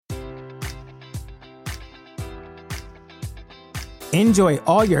Enjoy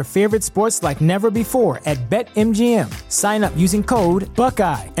all your favorite sports like never before at BetMGM. Sign up using code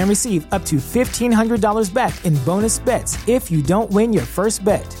Buckeye and receive up to $1,500 back in bonus bets if you don't win your first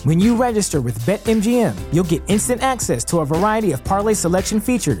bet. When you register with BetMGM, you'll get instant access to a variety of parlay selection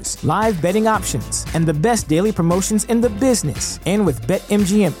features, live betting options, and the best daily promotions in the business. And with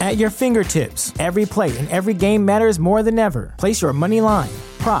BetMGM at your fingertips, every play and every game matters more than ever. Place your money line,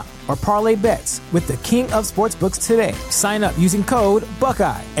 prop, or parlay bets with the king of sportsbooks today. Sign up using code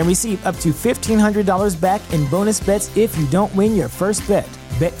Buckeye and receive up to $1,500 back in bonus bets if you don't win your first bet.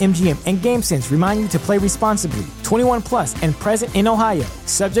 BetMGM and GameSense remind you to play responsibly. 21 plus and present in Ohio,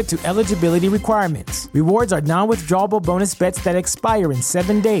 subject to eligibility requirements. Rewards are non-withdrawable bonus bets that expire in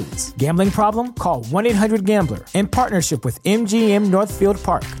 7 days. Gambling problem? Call 1-800-GAMBLER. In partnership with MGM Northfield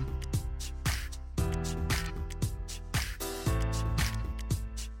Park.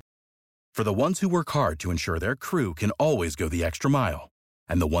 For the ones who work hard to ensure their crew can always go the extra mile,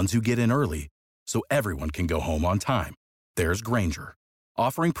 and the ones who get in early so everyone can go home on time, there's Grainger,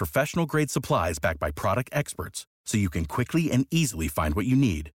 offering professional-grade supplies backed by product experts so you can quickly and easily find what you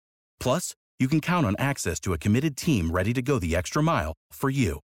need. Plus, you can count on access to a committed team ready to go the extra mile for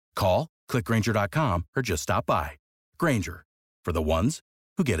you. Call, click Grainger.com, or just stop by. Grainger, for the ones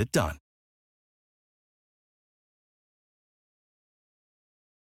who get it done.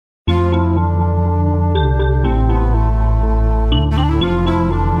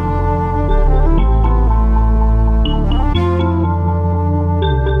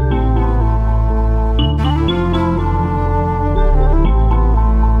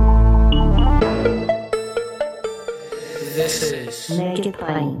 Make it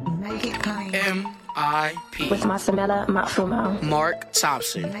plain. Make it plain. M.I.P. With Masamela Matfumo. Mark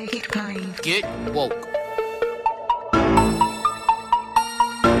Thompson. Make it plain. Get woke.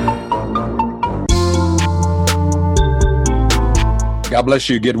 God bless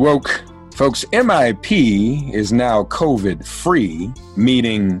you. Get woke. Folks, MIP is now COVID-free,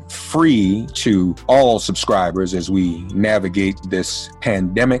 meaning free to all subscribers as we navigate this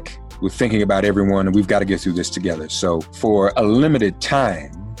pandemic. We're thinking about everyone, and we've got to get through this together. So for a limited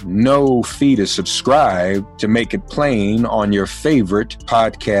time, no fee to subscribe to Make It Plain on your favorite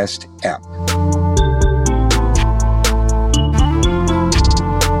podcast app.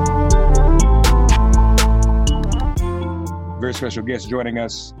 Very special guest joining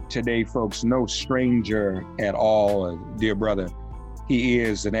us today, folks. No stranger at all, dear brother. He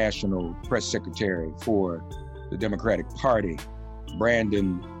is the National Press Secretary for the Democratic Party.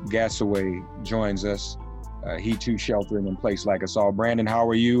 Brandon Gassaway joins us. He too sheltering in place like us all. Brandon, how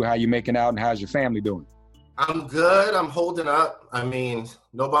are you? How you making out, and how's your family doing? I'm good. I'm holding up. I mean,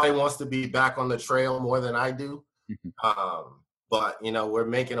 nobody wants to be back on the trail more than I do. But, you know, we're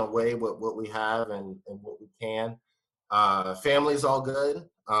making a way with what we have and what we can. Family's all good.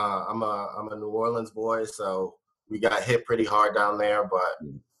 I'm a New Orleans boy, so we got hit pretty hard down there. But,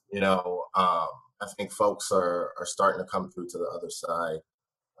 you know, I think folks are starting to come through to the other side,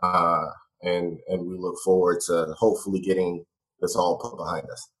 and we look forward to hopefully getting this all put behind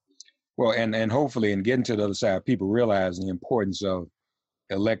us. Well, and hopefully in getting to the other side, people realize the importance of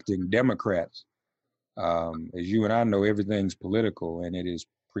electing Democrats. As you and I know, everything's political, and it is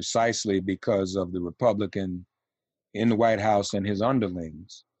precisely because of the Republican in the White House and his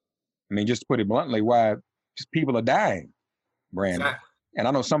underlings. I mean, just to put it bluntly, why people are dying, Brandon. Exactly. And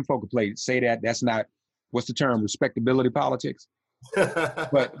I know some folk say that's not, what's the term, respectability politics?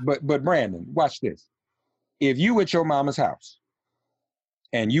 but Brandon, watch this. If you at your mama's house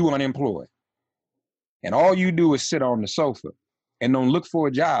and you unemployed and all you do is sit on the sofa and don't look for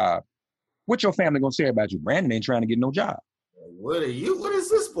a job, what your family gonna say about you? Brandon ain't trying to get no job. What is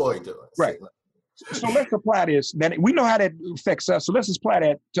this boy doing? Right. So let's apply this. That we know how that affects us. So let's apply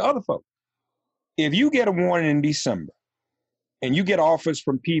that to other folks. If you get a warning in December and you get offers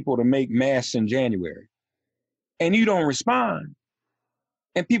from people to make masks in January and you don't respond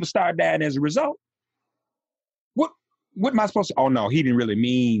and people start dying as a result, what am I supposed to? Oh no, he didn't really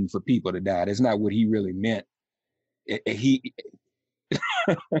mean for people to die. That's not what he really meant.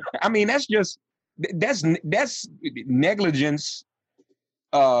 I mean, that's negligence,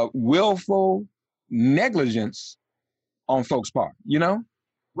 willful negligence on folks' part, you know?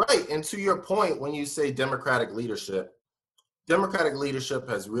 Right. And to your point, when you say democratic leadership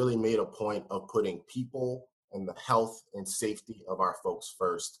has really made a point of putting people and the health and safety of our folks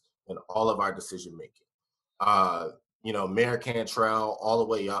first in all of our decision making. You know, Mayor Cantrell all the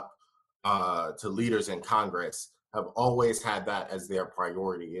way up to leaders in Congress have always had that as their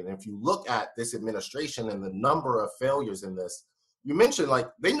priority. And if you look at this administration and the number of failures in this, you mentioned like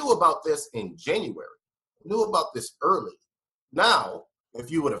they knew about this in January, knew about this early. Now, if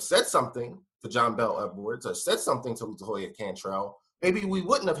you would have said something to John Bell Edwards or said something to LaToya Cantrell, maybe we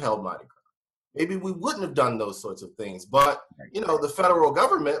wouldn't have held Mardi Gras. Maybe we wouldn't have done those sorts of things. But, the federal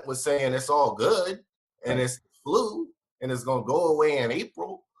government was saying it's all good and it's flu and it's going to go away in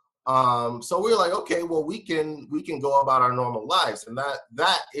April. So we're like, okay, well, we can go about our normal lives. And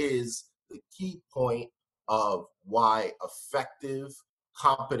that is the key point of why effective,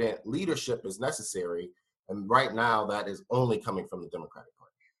 competent leadership is necessary. And right now, that is only coming from the Democratic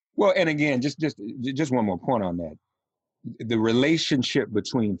Party. Well, and again, just one more point on that. The relationship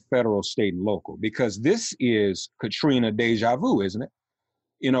between federal, state, and local, because this is Katrina deja vu, isn't it?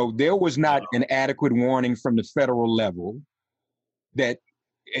 There was not an adequate warning from the federal level that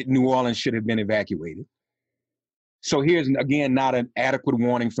New Orleans should have been evacuated. So here's, again, not an adequate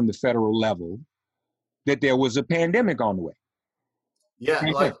warning from the federal level that there was a pandemic on the way. Yeah,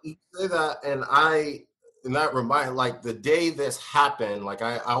 like you say that, and that reminds, like, the day this happened, like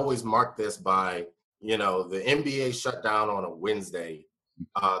I always mark this by, the NBA shut down on a Wednesday.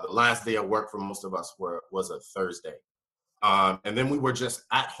 The last day of work for most of us was a Thursday. And then we were just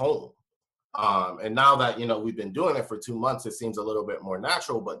at home. And now that, we've been doing it for 2 months, it seems a little bit more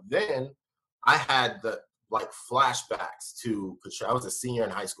natural. But then I had the flashbacks to Katrina. I was a senior in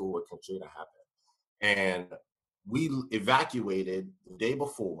high school when Katrina happened. And we evacuated the day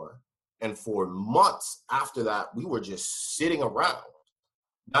before. And for months after that, we were just sitting around,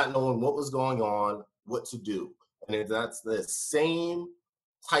 not knowing what was going on, what to do. And that's the same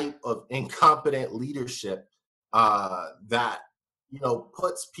type of incompetent leadership that,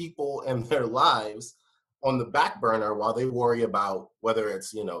 puts people and their lives on the back burner while they worry about whether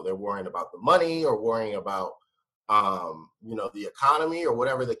it's, they're worrying about the money or worrying about, the economy or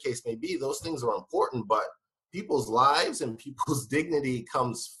whatever the case may be. Those things are important, but people's lives and people's dignity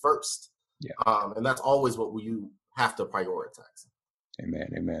comes first. Yeah. And that's always what you have to prioritize.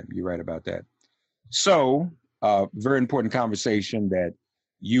 Amen. You're right about that. So, very important conversation that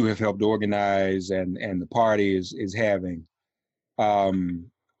you have helped organize and the party is having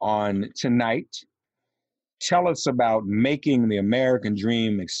on tonight. Tell us about making the American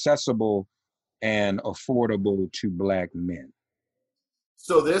dream accessible and affordable to Black men.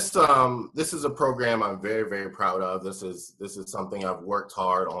 So this is a program I'm very, very proud of. This is something I've worked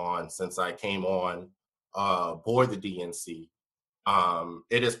hard on since I came on board the DNC.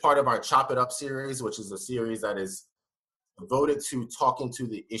 It is part of our Chop It Up series, which is a series that is devoted to talking to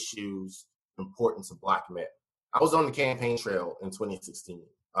the issues important to Black men. I was on the campaign trail in 2016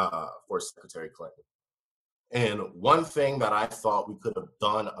 for Secretary Clinton. And one thing that I thought we could have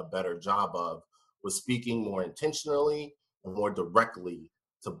done a better job of was speaking more intentionally and more directly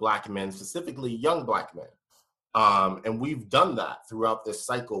to Black men, specifically young Black men. And we've done that throughout this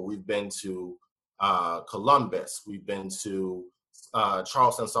cycle. We've been to Columbus, we've been to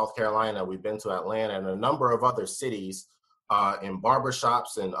Charleston, South Carolina, we've been to Atlanta, and a number of other cities in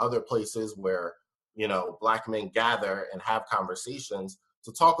barbershops and other places where, Black men gather and have conversations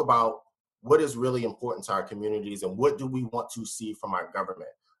to talk about what is really important to our communities and what do we want to see from our government.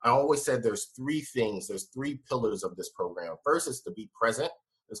 I always said there's three pillars of this program. First is to be present,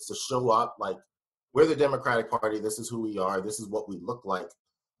 is to show up like we're the Democratic Party, this is who we are, this is what we look like,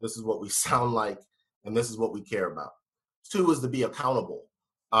 this is what we sound like, and this is what we care about. Two is to be accountable.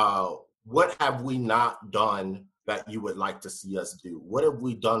 What have we not done that you would like to see us do? What have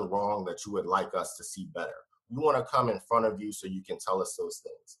we done wrong that you would like us to see better? We want to come in front of you so you can tell us those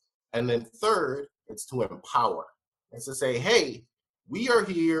things. And then third, it's to empower. It's to say, hey, we are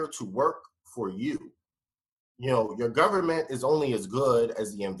here to work for you. Your government is only as good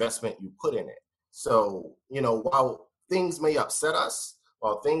as the investment you put in it. So, while things may upset us,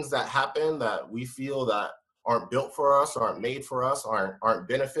 while things that happen that we feel that aren't built for us, aren't made for us, aren't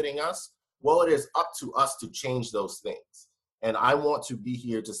benefiting us, well, it is up to us to change those things. And I want to be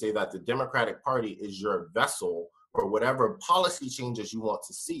here to say that the Democratic Party is your vessel for whatever policy changes you want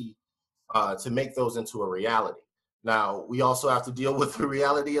to see to make those into a reality. Now, we also have to deal with the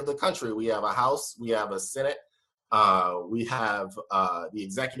reality of the country. We have a House, we have a Senate, we have the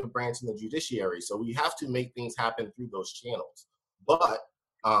executive branch and the judiciary. So we have to make things happen through those channels. But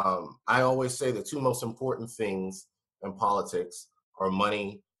I always say the two most important things in politics are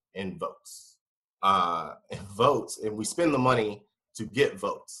money and votes. And we spend the money to get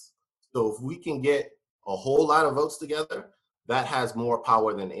votes. So if we can get a whole lot of votes together, that has more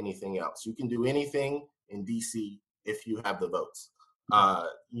power than anything else. You can do anything in DC if you have the votes.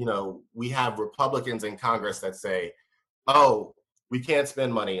 We have Republicans in Congress that say, oh, we can't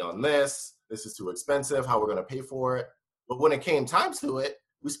spend money on this. This is too expensive. How we're going to pay for it. But when it came time to it,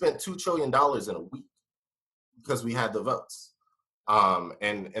 we spent $2 trillion in a week because we had the votes.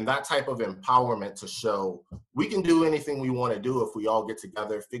 And that type of empowerment to show we can do anything we want to do if we all get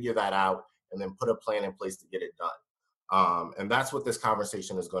together, figure that out, and then put a plan in place to get it done. And that's what this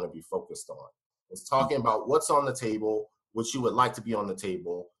conversation is going to be focused on. It's talking about what's on the table, what you would like to be on the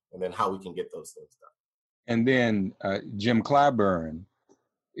table, and then how we can get those things done. And then Jim Clyburn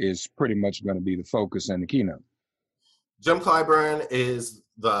is pretty much going to be the focus and the keynote. Jim Clyburn is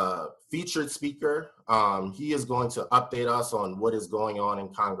the featured speaker. He is going to update us on what is going on in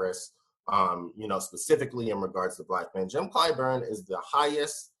Congress, specifically in regards to Black men. Jim Clyburn is the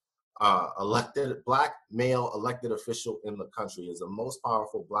highest elected Black male elected official in the country, is the most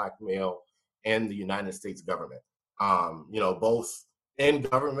powerful Black male in the United States government. Both in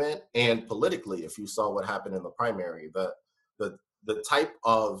government and politically, if you saw what happened in the primary, the type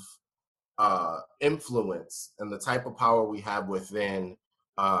of influence and the type of power we have within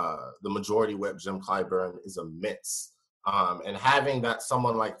the majority whip, Jim Clyburn, is immense. And having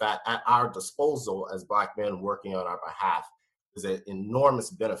someone like that at our disposal as Black men working on our behalf is an enormous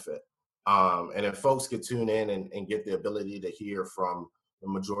benefit. And if folks could tune in and get the ability to hear from the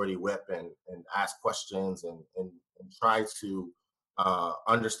majority whip and ask questions and try to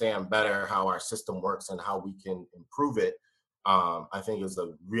understand better how our system works and how we can improve it, I think is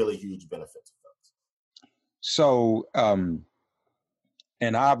a really huge benefit to folks. So,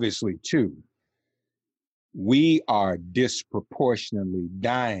 and obviously too, we are disproportionately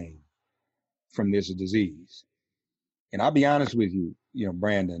dying from this disease. And I'll be honest with you,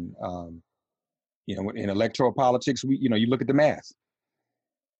 Brandon, in electoral politics, you look at the math.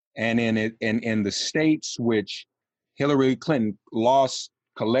 And in the states which Hillary Clinton lost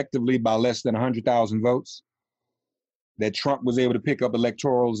collectively by less than 100,000 votes, that Trump was able to pick up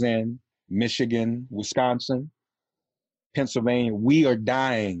electorals in Michigan, Wisconsin, Pennsylvania, we are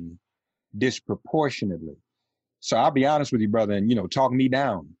dying disproportionately. So I'll be honest with you, brother, and, talk me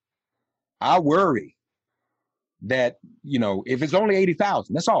down. I worry that, if it's only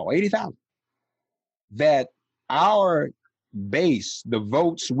 80,000, that's all, 80,000, that our base, the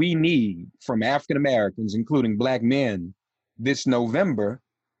votes we need from African Americans, including Black men this November,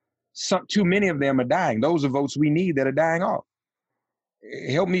 too many of them are dying. Those are votes we need that are dying off.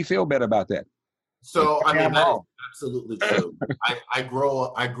 Help me feel better about that. So, that is absolutely true. I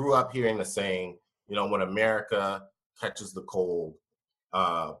grew up hearing the saying, when America catches the cold,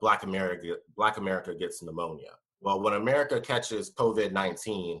 Black America gets pneumonia. Well, when America catches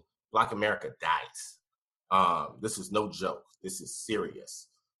COVID-19, Black America dies. This is no joke. This is serious.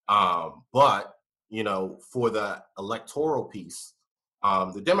 But, for the electoral piece,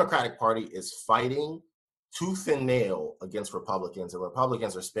 the Democratic Party is fighting tooth and nail against Republicans, and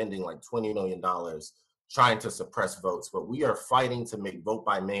Republicans are spending like $20 million trying to suppress votes. But we are fighting to make vote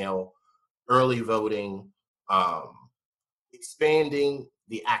by mail, early voting, expanding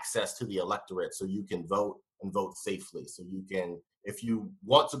the access to the electorate so you can vote and vote safely. So you can, if you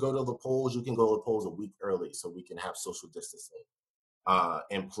want to go to the polls, you can go to the polls a week early so we can have social distancing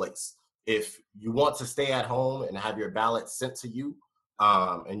in place. If you want to stay at home and have your ballot sent to you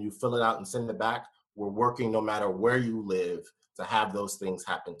and you fill it out and send it back, we're working no matter where you live to have those things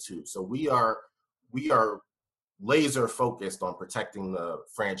happen too. So we are laser focused on protecting the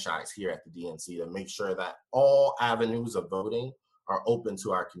franchise here at the DNC to make sure that all avenues of voting are open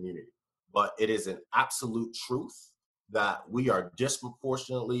to our community. But it is an absolute truth that we are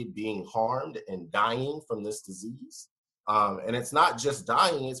disproportionately being harmed and dying from this disease. And it's not just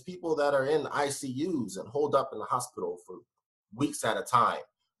dying, it's people that are in ICUs and holed up in the hospital for weeks at a time,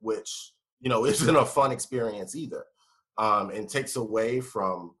 which, isn't a fun experience either. And takes away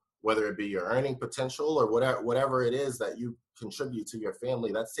from whether it be your earning potential or whatever it is that you contribute to your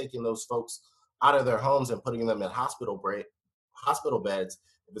family. That's taking those folks out of their homes and putting them in hospital beds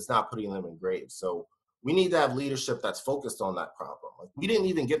if it's not putting them in graves. So we need to have leadership that's focused on that problem. Like, we didn't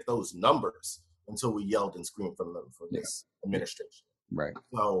even get those numbers until we yelled and screamed from them for this administration. Right.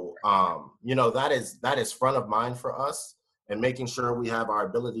 So, that is front of mind for us, and making sure we have our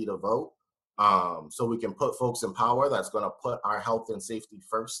ability to vote so we can put folks in power that's going to put our health and safety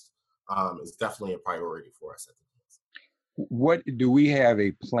first is definitely a priority for us at the DNC. What do we have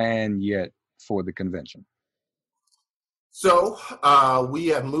a plan yet for the convention? So we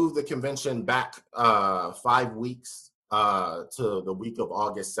have moved the convention back 5 weeks to the week of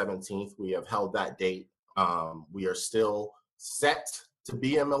August 17th. We have held that date. We are still set to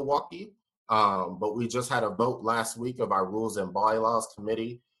be in Milwaukee, but we just had a vote last week of our Rules and Bylaws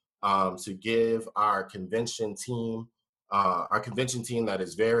Committee to give our convention team that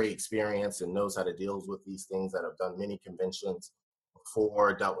is very experienced and knows how to deal with these things, that have done many conventions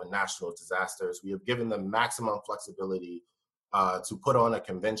before, dealt with national disasters. We have given them maximum flexibility to put on a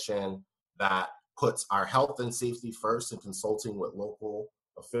convention that puts our health and safety first in consulting with local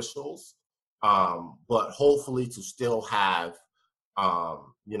officials, but hopefully to still have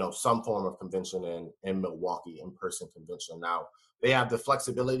some form of convention in Milwaukee, in-person convention. Now, they have the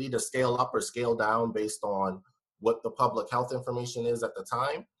flexibility to scale up or scale down based on what the public health information is at the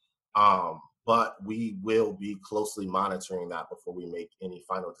time. But we will be closely monitoring that before we make any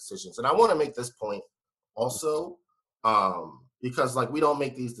final decisions. And I want to make this point also, because we don't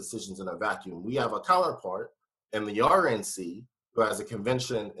make these decisions in a vacuum. We have a counterpart in the RNC who has a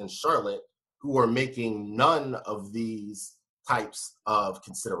convention in Charlotte who are making none of these types of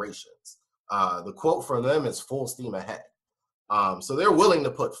considerations. The quote from them is full steam ahead. So they're willing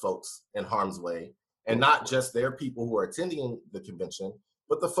to put folks in harm's way, and not just their people who are attending the convention,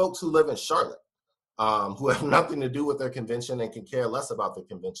 but the folks who live in Charlotte, who have nothing to do with their convention and can care less about the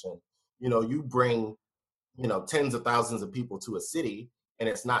convention. You bring, tens of thousands of people to a city and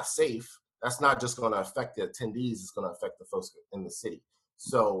it's not safe. That's not just going to affect the attendees, it's going to affect the folks in the city.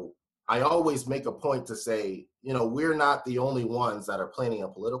 So I always make a point to say, we're not the only ones that are planning a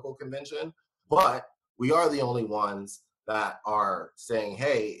political convention, but we are the only ones that are saying,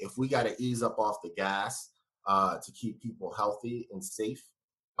 hey, if we got to ease up off the gas to keep people healthy and safe,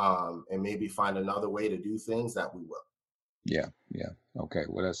 and maybe find another way to do things, that we will. Yeah. Okay.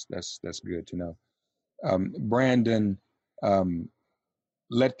 Well, that's good to know. Brandon,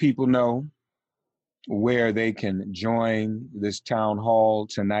 let people know where they can join this town hall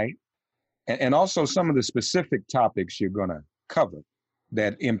tonight, and also some of the specific topics you're going to cover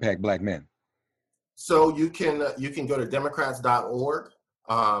that impact Black men. So you can go to Democrats.org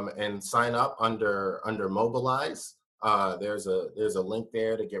and sign up under Mobilize. There's a link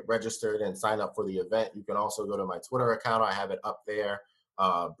there to get registered and sign up for the event. You can also go to my Twitter account. I have it up there.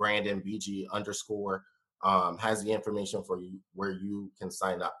 Brandon BG _ has the information for you where you can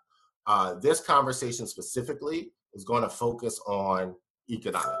sign up. This conversation specifically is going to focus on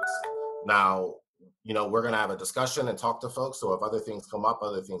economics. Now, we're going to have a discussion and talk to folks. So if other things come up,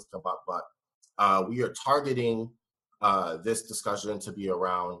 but we are targeting this discussion to be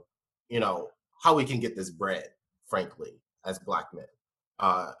around, how we can get this bread, frankly, as Black men.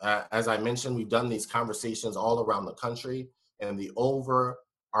 As I mentioned, we've done these conversations all around the country, and the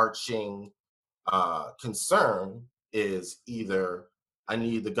overarching concern is either I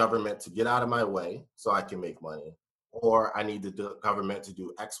need the government to get out of my way so I can make money, or I need the government to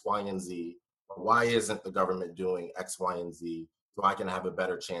do X, Y, and Z. Why isn't the government doing X, Y, and Z so I can have a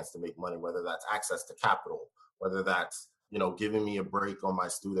better chance to make money, whether that's access to capital, whether that's, giving me a break on my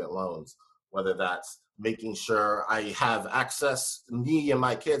student loans, whether that's making sure I have access, me and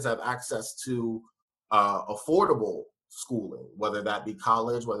my kids have access to affordable schooling, whether that be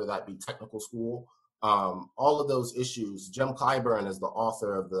college, whether that be technical school, all of those issues. Jim Clyburn is the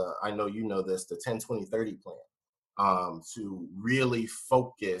author of I know you know this, the 10-20-30 plan, to really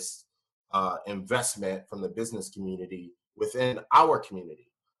focus investment from the business community within our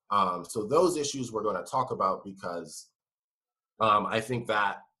community. So those issues we're going to talk about because I think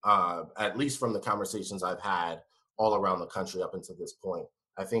that at least from the conversations I've had all around the country up until this point,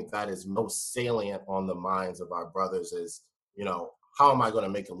 I think that is most salient on the minds of our brothers is, how am I going to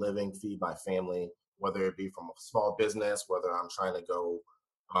make a living, feed my family, whether it be from a small business, whether I'm trying to go,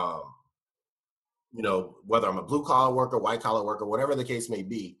 whether I'm a blue collar worker, white collar worker, whatever the case may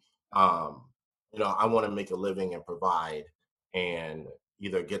be, I want to make a living and provide and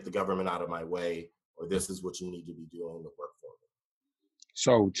either get the government out of my way or this is what you need to be doing to work for me.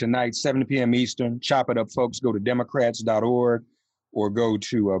 So tonight, 7 p.m. Eastern, chop it up, folks. Go to Democrats.org or go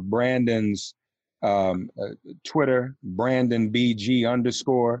to Brandon's Twitter, Brandon BG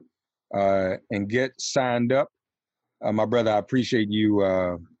 _ and get signed up. My brother, I appreciate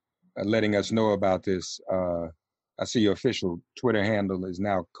you letting us know about this. I see your official Twitter handle is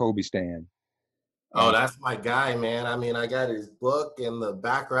now Kobe Stan. Oh, that's my guy, man. I mean, I got his book in the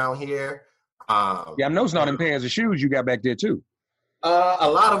background here. Yeah, I'm noticing all them pairs of shoes you got back there too. A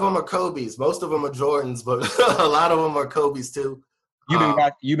lot of them are Kobe's. Most of them are Jordans, but a lot of them are Kobe's too.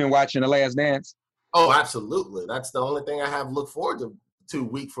 You've been watching The Last Dance? Oh, absolutely. That's the only thing I have look forward to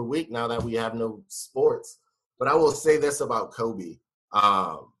week for week now that we have no sports. But I will say this about Kobe.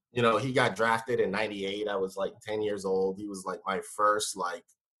 He got drafted in 98. I was like 10 years old. He was like my first,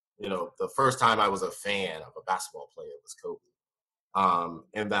 the first time I was a fan of a basketball player was Kobe.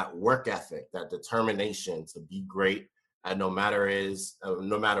 And that work ethic, that determination to be great at no matter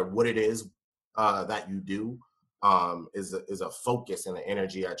what it is that you do, is a focus and an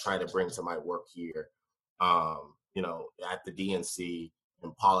energy I try to bring to my work here, at the DNC,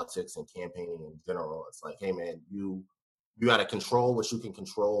 in politics and campaigning in general. It's like, hey man, you you got to control what you can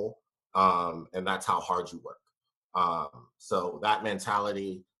control, and that's how hard you work. So that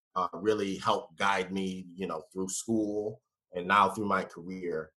mentality really helped guide me, through school and now through my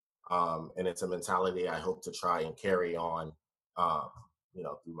career. And it's a mentality I hope to try and carry on,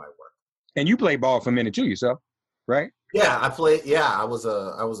 through my work. And you played ball for a minute too yourself, right? Yeah, I played. Yeah, I was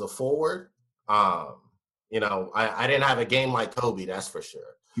a forward. I didn't have a game like Kobe, that's for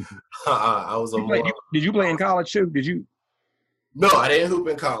sure. I was did you play in college too? Did you? No, I didn't hoop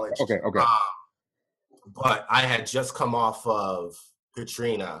in college. Okay. But I had just come off of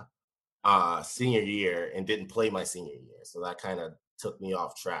Katrina senior year and didn't play my senior year, so that kind of took me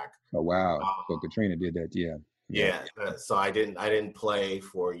off track. Oh wow! So Katrina did that, yeah. Yeah. So I didn't play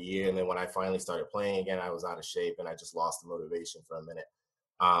for a year, and then when I finally started playing again, I was out of shape and I just lost the motivation for a minute.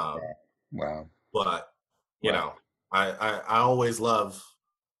 Wow. But I always love,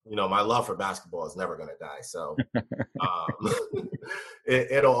 my love for basketball is never going to die. So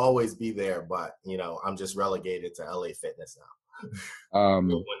it'll always be there. But I'm just relegated to LA Fitness now.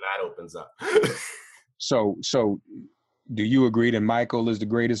 When that opens up. So do you agree that Michael is the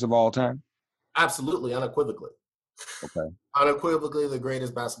greatest of all time? Absolutely, unequivocally. Okay. Unequivocally the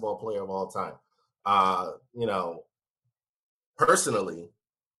greatest basketball player of all time. Personally,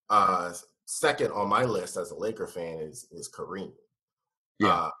 second on my list as a Laker fan is Kareem.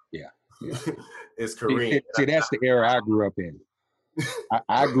 Yeah. It's Kareem. See, that's the era I grew up in.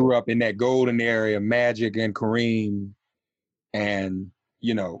 I grew up in that golden area, Magic and Kareem, and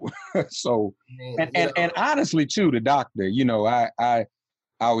so and honestly too, the doctor.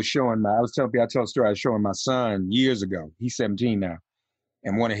 I was showing I told a story. I was showing my son years ago. He's 17 now,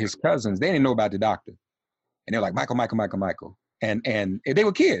 and one of his cousins. They didn't know about the doctor, and they're like Michael, and they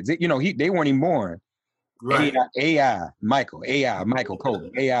were kids. They weren't even born. Right. AI Michael Kobe.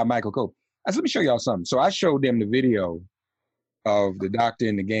 I said, let me show y'all something. So I showed them the video of the doctor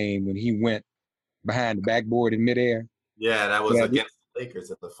in the game when he went behind the backboard in midair. Yeah, that was against the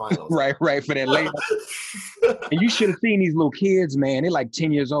Lakers at the finals. right, for that Lakers. And you should have seen these little kids, man. They're like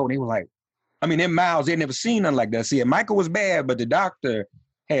 10 years old. They were like, them Miles, they'd never seen nothing like that. See, Michael was bad, but the doctor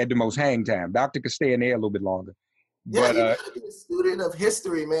had the most hang time. Doctor could stay in there a little bit longer. Yeah, you gotta be a student of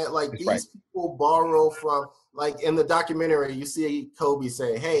history, man. Like these people borrow from, like in the documentary, you see Kobe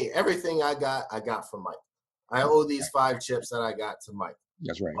say, "Hey, everything I got from Mike. I owe these 5 chips that I got to Mike."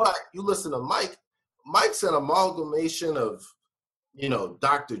 That's right. But you listen to Mike. Mike's an amalgamation of,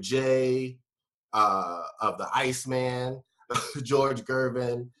 Dr. J, of the Iceman, George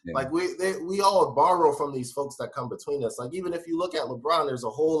Gervin. Yeah. Like we all borrow from these folks that come between us. Like even if you look at LeBron, there's a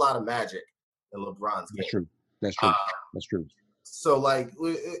whole lot of magic in LeBron's game. That's true. So like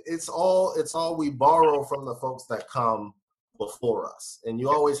it's all we borrow from the folks that come before us, and you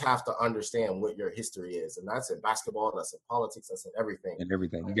always have to understand what your history is, and that's in basketball, that's in politics, that's in everything.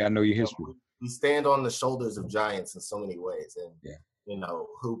 You gotta know your history. We stand on the shoulders of giants in so many ways, and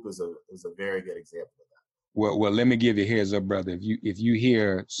hoop is a very good example of that. Well, let me give you a heads up, brother. If you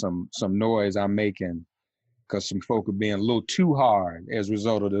hear some noise I'm making, because some folk are being a little too hard as a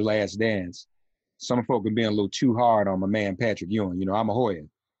result of The Last Dance. Some folk are being a little too hard on my man Patrick Ewing. I'm a Hoya.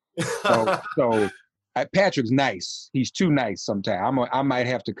 So Patrick's nice. He's too nice sometimes. I might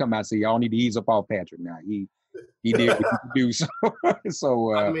have to come out and say, y'all need to ease up off Patrick now. He did what he could do.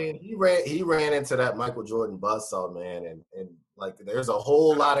 So he ran into that Michael Jordan buzzsaw, man, and like there's a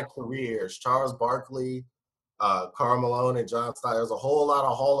whole lot of careers. Charles Barkley, Karl Malone, and John Stockton. There's a whole lot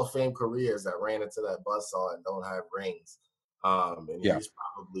of Hall of Fame careers that ran into that buzzsaw and don't have rings. He's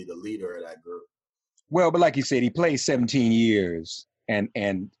probably the leader of that group. Well, but like you said, he played 17 years, and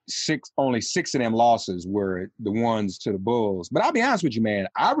only 6 of them losses were the ones to the Bulls. But I'll be honest with you, man.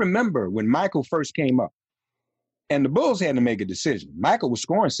 I remember when Michael first came up, and the Bulls had to make a decision. Michael was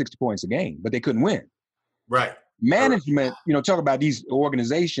scoring 60 points a game, but they couldn't win. Right. Management, talk about these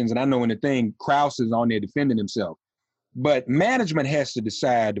organizations, and I know in the thing, Krause is on there defending himself. But management has to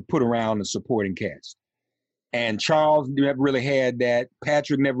decide to put around the supporting cast. And Charles never really had that.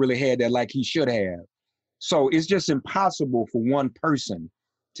 Patrick never really had that like he should have. So it's just impossible for one person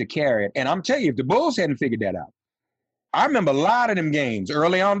to carry it. And I'm telling you, if the Bulls hadn't figured that out, I remember a lot of them games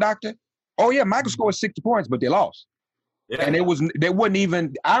early on, Doctor. Oh yeah, Michael scored 60 points, but they lost. Yeah. And there wasn't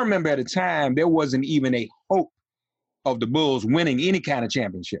even, I remember at the time, there wasn't even a hope of the Bulls winning any kind of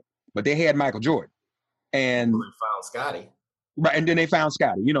championship, but they had Michael Jordan. And they found Scotty. Right. And then they found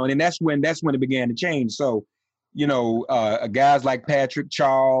Scotty, and then that's when it began to change. So, guys like Patrick,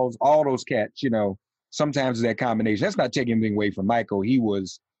 Charles, all those cats, sometimes that combination. That's not taking anything away from Michael. He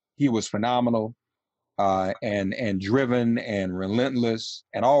was phenomenal, and driven and relentless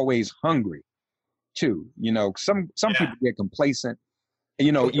and always hungry. too. You know, some people get complacent.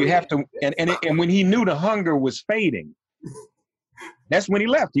 You know, you have to, and when he knew the hunger was fading, that's when he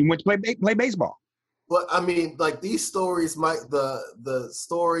left. He went to play baseball. But I mean, like these stories, the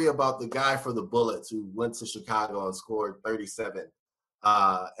story about the guy for the Bullets who went to Chicago and scored 37,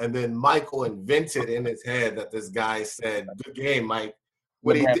 and then Michael invented in his head that this guy said, "Good game, Mike,"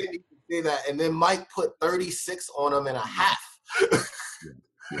 when he didn't even say that, and then Mike put 36 on him and a half.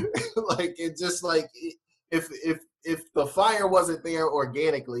 Like it just like if the fire wasn't there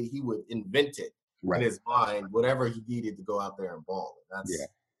organically, he would invent it in his mind, whatever he needed to go out there and ball.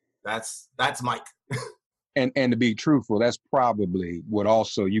 That's Mike. And to be truthful, that's probably what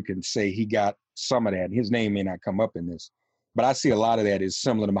also you can say he got some of that. His name may not come up in this, but I see a lot of that is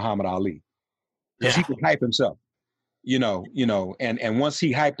similar to Muhammad Ali. Because he could hype himself, you know, and once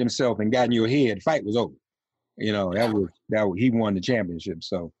he hyped himself and got in your head, fight was over. You know, that was he won the championship.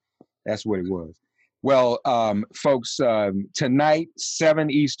 So that's what it was. Well, folks, tonight, 7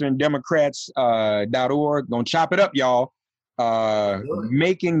 Eastern, Democrats.org, gonna chop it up, y'all.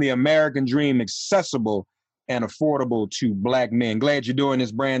 Making the American dream accessible and affordable to Black men. Glad you're doing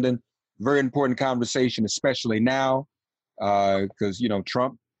this, Brandon. Very important conversation, especially now, because you know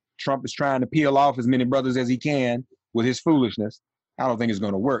Trump is trying to peel off as many brothers as he can with his foolishness. I don't think it's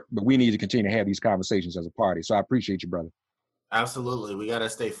going to work, but we need to continue to have these conversations as a party. So I appreciate you, brother. Absolutely, we got to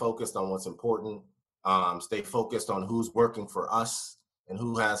stay focused on what's important. Stay focused on who's working for us and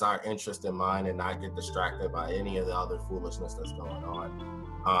who has our interest in mind, and not get distracted by any of the other foolishness that's going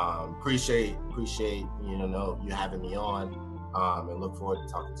on. Appreciate you having me on, and look forward to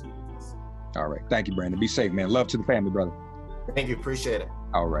talking to you with this. All right, thank you, Brandon. Be safe, man. Love to the family, brother. Thank you, appreciate it.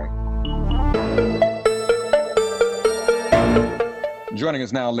 All right. Joining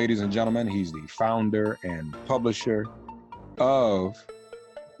us now, ladies and gentlemen, he's the founder and publisher of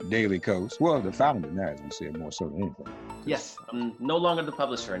Daily Kos. Well, the founder now, as we said, more so than anything. Yes, I'm no longer the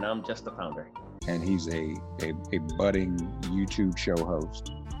publisher, now I'm just the founder. And he's a budding YouTube show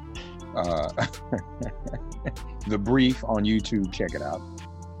host. The Brief on YouTube, check it out.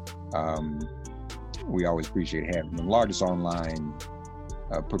 We always appreciate having the largest online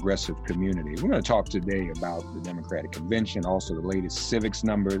progressive community. We're going to talk today about the Democratic Convention, also the latest civics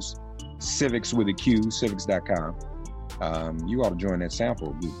numbers, civics with a Q, civics.com. You ought to join that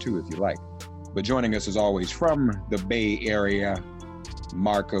sample group too if you like. But joining us as always from the Bay Area,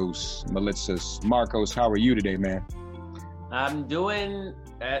 Marcos Melitsas. Marcos, how are you today, man? I'm doing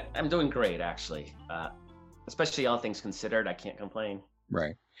great, actually. Especially all things considered, I can't complain.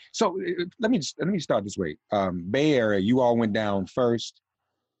 Right. So let me start this way. Bay Area, you all went down first.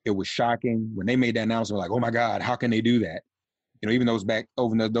 It was shocking when they made that announcement. Like, oh my God, how can they do that? You know, even those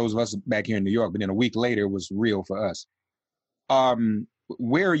of us back here in New York. But then a week later, it was real for us.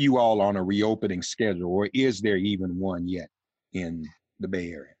 Where are you all on a reopening schedule, or is there even one yet in the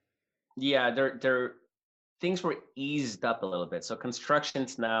Bay Area? Yeah, there things were eased up a little bit. So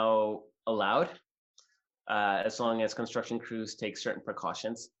construction's now allowed, as long as construction crews take certain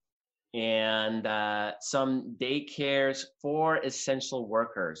precautions. And some daycares for essential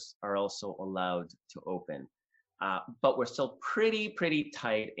workers are also allowed to open. But we're still pretty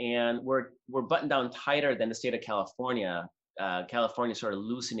tight, and we're buttoned down tighter than the state of California. California sort of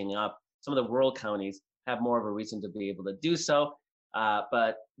loosening up. Some of the rural counties have more of a reason to be able to do so.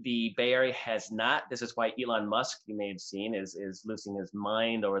 But the Bay Area has not. This is why Elon Musk, you may have seen, is losing his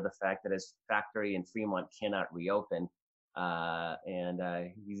mind over the fact that his factory in Fremont cannot reopen.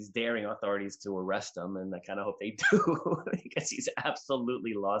 And he's daring authorities to arrest him, and I kind of hope they do because he's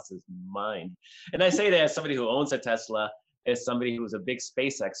absolutely lost his mind. And I say that as somebody who owns a Tesla, as somebody who's a big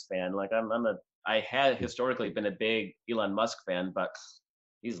SpaceX fan. Like I had historically been a big Elon Musk fan, but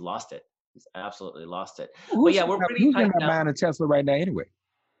he's lost it. He's absolutely lost it. But yeah, we're pretty tight now. Who's thinking about buying a Tesla right now anyway?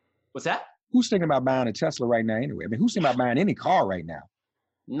 What's that? Who's thinking about buying a Tesla right now anyway? I mean, who's thinking about buying any car right now?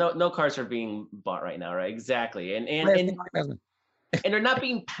 No cars are being bought right now, right? Exactly. And they're not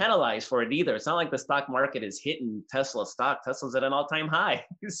being penalized for it either. It's not like the stock market is hitting Tesla stock. Tesla's at an all-time high.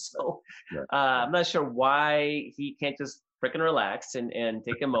 So I'm not sure why he can't just frickin' relax and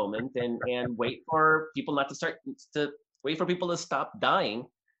take a moment and wait for people wait for people to stop dying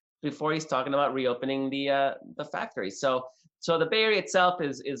before he's talking about reopening the factory. So the Bay Area itself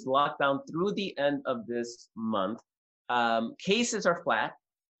is locked down through the end of this month. Cases are flat.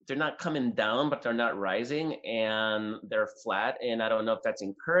 They're not coming down, but they're not rising, and they're flat. And I don't know if that's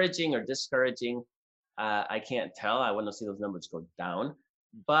encouraging or discouraging. I can't tell. I want to see those numbers go down,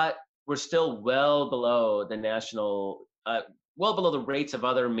 but we're still well below the national, well below the rates of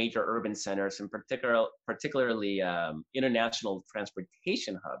other major urban centers, and particularly international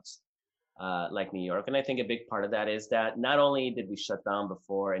transportation hubs. like New York. And I think a big part of that is that not only did we shut down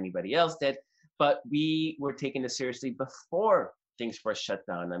before anybody else did, but we were taking it seriously before things were shut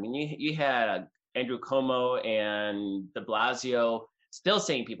down. I mean, you had Andrew Cuomo and de Blasio still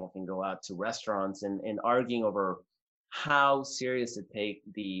saying people can go out to restaurants and arguing over how serious to take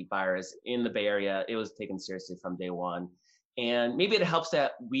the virus in the Bay Area. It was taken seriously from day one. And maybe it helps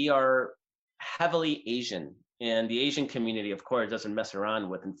that we are heavily Asian. And the Asian community, of course, doesn't mess around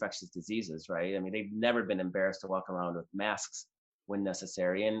with infectious diseases, right? I mean, they've never been embarrassed to walk around with masks when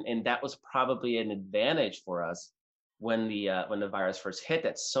necessary. And that was probably an advantage for us when the virus first hit,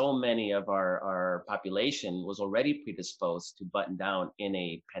 that so many of our population was already predisposed to button down in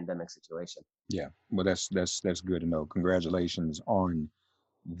a pandemic situation. Yeah, well, that's good to know. Congratulations on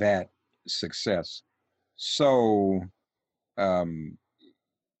that success. So,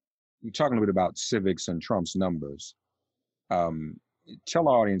 we're talking a little bit about civics and Trump's numbers. Tell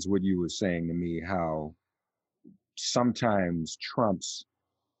our audience what you were saying to me, how sometimes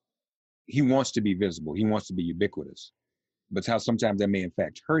he wants to be visible, he wants to be ubiquitous, but how sometimes that may in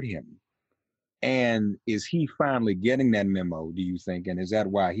fact hurt him. And is he finally getting that memo, do you think? And is that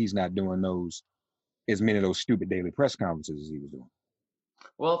why he's not doing as many of those stupid daily press conferences as he was doing?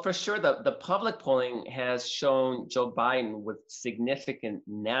 Well, for sure, the public polling has shown Joe Biden with significant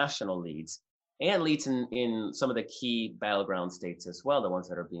national leads and leads in some of the key battleground states as well, the ones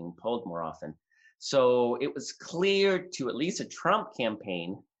that are being polled more often. So it was clear to at least a Trump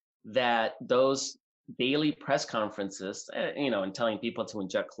campaign that those daily press conferences, and telling people to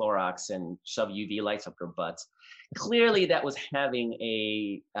inject Clorox and shove UV lights up their butts, clearly that was having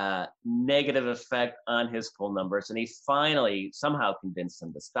a negative effect on his poll numbers, and he finally somehow convinced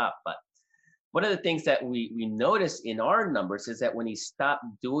them to stop. But one of the things that we noticed in our numbers is that when he stopped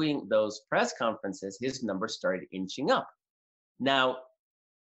doing those press conferences, his numbers started inching up. Now,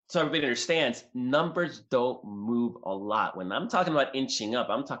 so everybody understands, numbers don't move a lot. When I'm talking about inching up,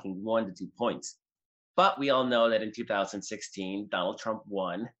 I'm talking 1 to 2 points. But we all know that in 2016, Donald Trump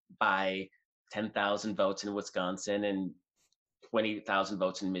won by 10,000 votes in Wisconsin and 20,000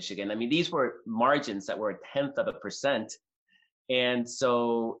 votes in Michigan. I mean, these were margins that were 0.1%. And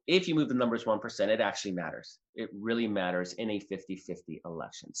so if you move the numbers 1%, it actually matters. It really matters in a 50-50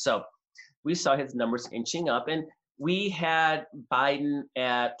 election. So we saw his numbers inching up, and we had Biden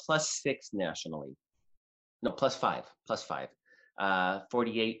at +6 nationally. No, +5.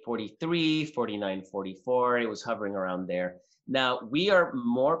 48, 43, 49, 44. It was hovering around there. Now, we are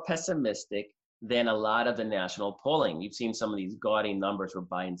more pessimistic than a lot of the national polling. You've seen some of these gaudy numbers where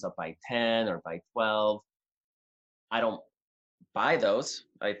Biden's up by 10 or by 12. I don't buy those.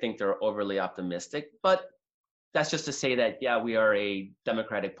 I think they're overly optimistic. But that's just to say that, yeah, we are a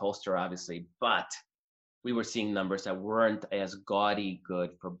Democratic pollster, obviously, but we were seeing numbers that weren't as gaudy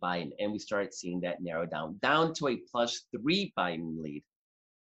good for Biden. And we started seeing that narrow down to a +3 Biden lead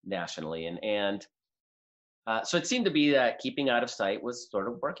nationally. And so it seemed to be that keeping out of sight was sort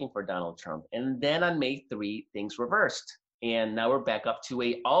of working for Donald Trump. And then on May 3, things reversed. And now we're back up to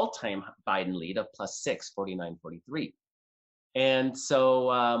a all-time Biden lead of +6, 49, 43. And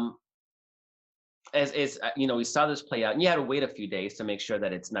so as we saw this play out, and you had to wait a few days to make sure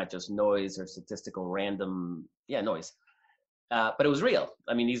that it's not just noise or statistical random, noise. But it was real.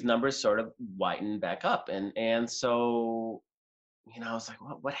 I mean, these numbers sort of widened back up. And so, I was like,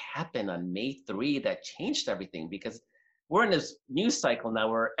 what happened on May 3 that changed everything? Because we're in this news cycle now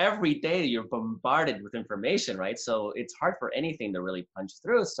where every day you're bombarded with information, right? So it's hard for anything to really punch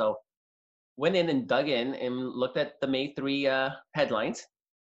through. So went in and dug in and looked at the May 3 headlines.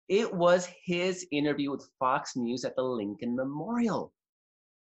 It was his interview with Fox News at the Lincoln Memorial.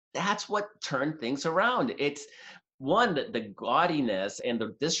 That's what turned things around. It's one, the gaudiness and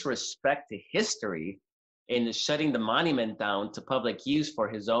the disrespect to history in shutting the monument down to public use for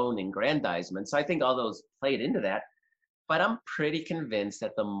his own aggrandizement. So I think all those played into that. But I'm pretty convinced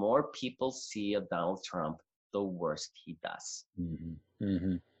that the more people see of Donald Trump, the worse he does. Mm-hmm.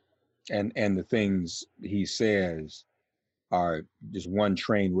 Mm-hmm. And the things he says are just one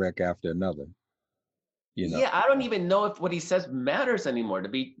train wreck after another. Yeah, I don't even know if what he says matters anymore, to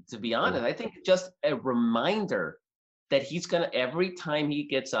be honest. I think just a reminder that he's gonna, every time he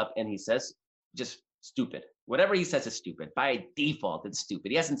gets up and he says just stupid, whatever he says is stupid. By default, it's stupid.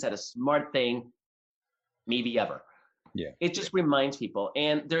 He hasn't said a smart thing maybe ever. Yeah. It just reminds people.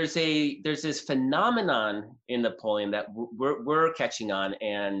 And there's this phenomenon in the polling that we're catching on,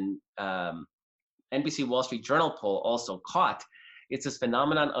 and NBC Wall Street Journal poll also caught. It's this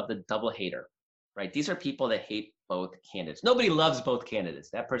phenomenon of the double hater, right? These are people that hate both candidates. Nobody loves both candidates.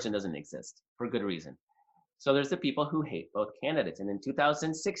 That person doesn't exist for good reason. So there's the people who hate both candidates. And in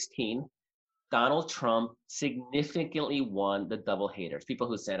 2016, Donald Trump significantly won the double haters. People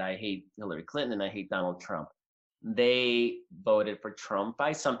who said, I hate Hillary Clinton and I hate Donald Trump. They voted for Trump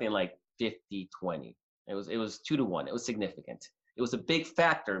by something like 50-20. It was 2-1. It was significant. It was a big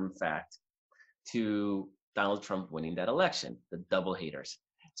factor, in fact, to Donald Trump winning that election, the double haters.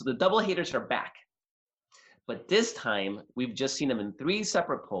 So the double haters are back. But this time, we've just seen them in 3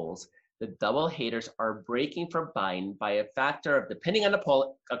 separate polls. The double haters are breaking for Biden by a factor of, depending on the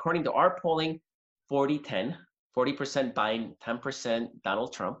poll, according to our polling, 40-10, 40% Biden, 10%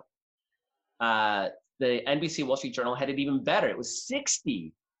 Donald Trump. The NBC Wall Street Journal had it even better. It was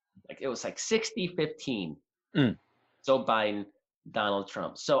 60. It was like 60-15. So Biden, Donald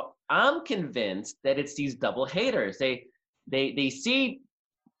Trump. So I'm convinced that it's these double haters. They see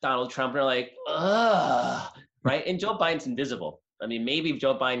Donald Trump and they're like, ugh, right? And Joe Biden's invisible. I mean, maybe if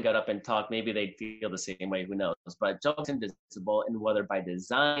Joe Biden got up and talked, maybe they'd feel the same way, who knows? But Joe's invisible, and whether by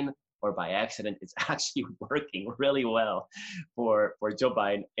design or by accident, it's actually working really well for Joe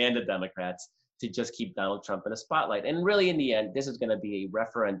Biden and the Democrats to just keep Donald Trump in the spotlight. And really, in the end, this is going to be a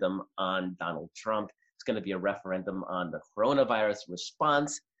referendum on Donald Trump. It's going to be a referendum on the coronavirus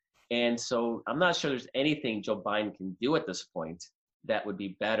response. And so I'm not sure there's anything Joe Biden can do at this point that would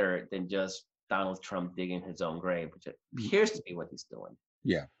be better than just Donald Trump digging his own grave, which appears to be what he's doing.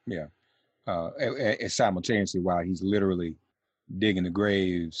 Yeah. Simultaneously, while he's literally digging the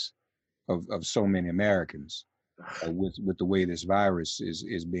graves of so many Americans with the way this virus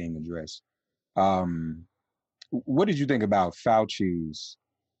is being addressed. What did you think about Fauci's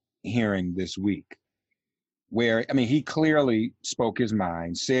hearing this week? Where, I mean, he clearly spoke his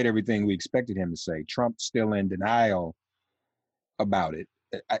mind, said everything we expected him to say. Trump's still in denial about it.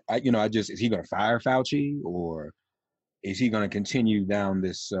 Is he going to fire Fauci, or is he going to continue down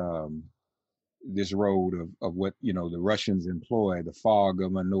this this road of what, the Russians employ, the fog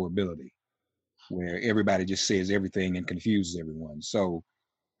of unknowability, where everybody just says everything and confuses everyone? So,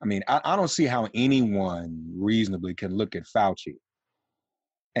 I mean, I don't see how anyone reasonably can look at Fauci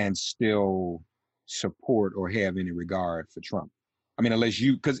and still support or have any regard for Trump. I mean, unless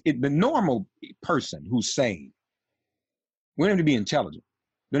because the normal person who's sane, we don't have to be intelligent.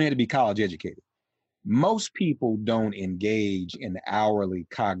 We don't have to be college educated. Most people don't engage in hourly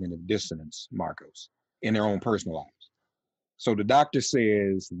cognitive dissonance, Marcos, in their own personal lives. So the doctor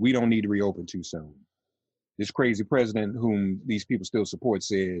says, we don't need to reopen too soon. This crazy president, whom these people still support,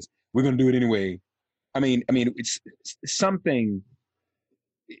 says, we're going to do it anyway. I mean, it's something,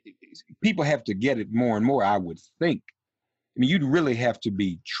 people have to get it more and more, I would think. I mean, you'd really have to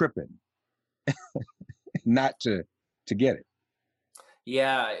be tripping not to get it.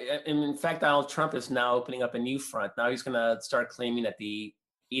 Yeah, and in fact, Donald Trump is now opening up a new front. Now he's going to start claiming that the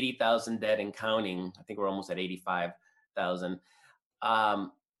 80,000 dead and counting, I think we're almost at 85,000,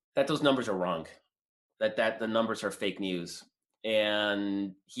 that those numbers are wrong, that the numbers are fake news.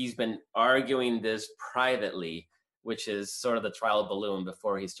 And he's been arguing this privately, which is sort of the trial balloon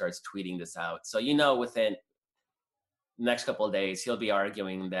before he starts tweeting this out. So, within the next couple of days, he'll be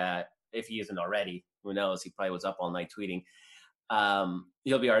arguing that, if he isn't already, who knows, he probably was up all night tweeting.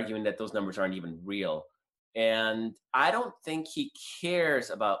 He'll be arguing that those numbers aren't even real. And I don't think he cares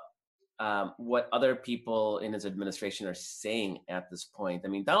about what other people in his administration are saying at this point. I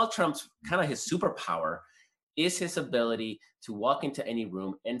mean, Donald Trump's kind of his superpower is his ability to walk into any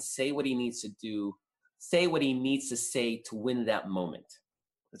room and say what he needs to do, say what he needs to say to win that moment.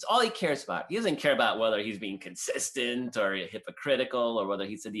 That's all he cares about. He doesn't care about whether he's being consistent or hypocritical or whether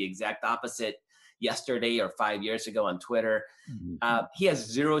he said the exact opposite yesterday or 5 years ago on Twitter. He has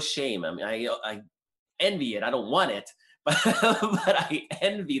zero shame. I mean, I envy it. I don't want it, but I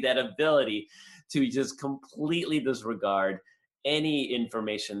envy that ability to just completely disregard any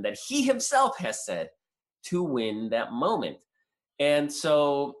information that he himself has said to win that moment. And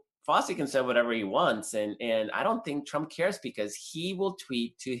so Fauci can say whatever he wants, and I don't think Trump cares, because he will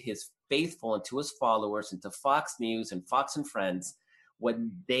tweet to his faithful and to his followers and to Fox News and Fox and Friends what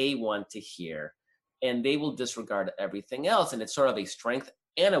they want to hear, and they will disregard everything else. And it's sort of a strength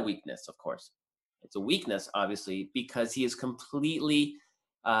and a weakness, of course. It's a weakness, obviously, because he is completely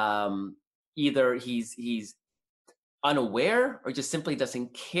either he's unaware or just simply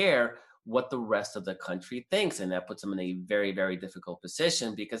doesn't care what the rest of the country thinks, and that puts him in a very, very difficult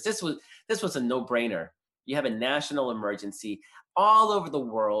position, because this was a no-brainer. You have a national emergency all over the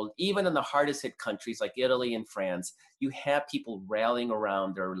world, even in the hardest hit countries like Italy and France. You have people rallying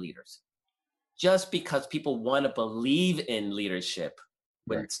around their leaders just because people want to believe in leadership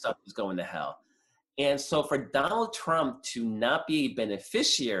when stuff is going to hell. And so for Donald Trump to not be a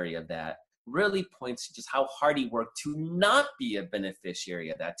beneficiary of that, really points to just how hard he worked to not be a beneficiary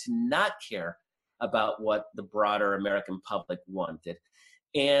of that, to not care about what the broader American public wanted.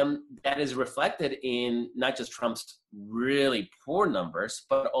 And that is reflected in not just Trump's really poor numbers,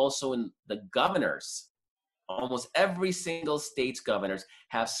 but also in the governors. Almost every single state's governors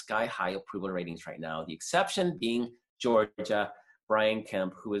have sky-high approval ratings right now. The exception being Georgia, Brian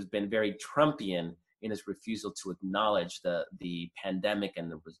Kemp, who has been very Trumpian in his refusal to acknowledge the pandemic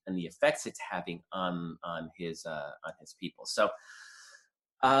and the effects it's having on his people. So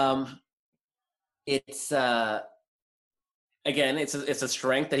it's again, it's a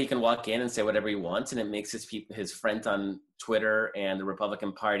strength that he can walk in and say whatever he wants, and it makes his friends on Twitter and the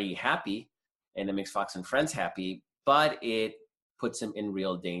Republican Party happy, and it makes Fox and Friends happy, but it puts him in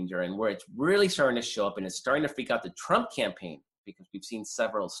real danger. And where it's really starting to show up, and it's starting to freak out the Trump campaign, because we've seen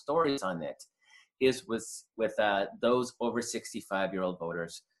several stories on it, is with those over 65-year-old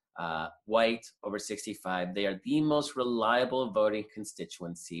voters, white, over 65. They are the most reliable voting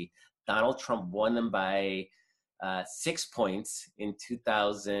constituency. Donald Trump won them by 6 points in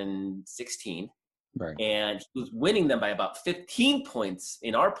 2016, right, and he was winning them by about 15 points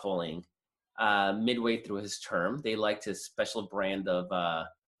in our polling midway through his term. They liked his special brand of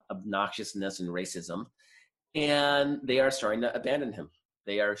obnoxiousness and racism, and they are starting to abandon him.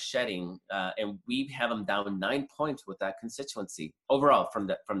 They are shedding, and we have him down 9 points with that constituency overall from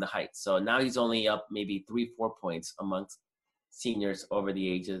the heights. So now he's only up maybe 3-4 points amongst seniors over the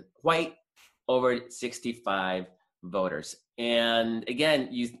age of white, over 65 voters. And again,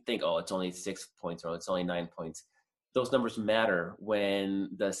 you think, oh, it's only 6 points or it's only 9 points. Those numbers matter when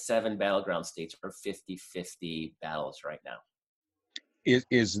the 7 battleground states are 50-50 battles right now.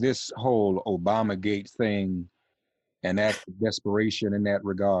 Is this whole Obamagate thing an act of desperation in that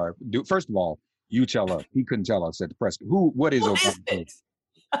regard? First of all, you tell us. He couldn't tell us at the press. What is Obamagate?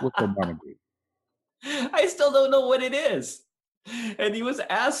 What's Obamagate? I still don't know what it is. And he was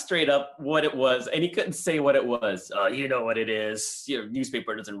asked straight up what it was, and he couldn't say what it was. You know what it is. Your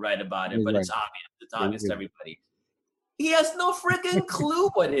newspaper doesn't write about it, but it's obvious. It's obvious to everybody. He has no freaking clue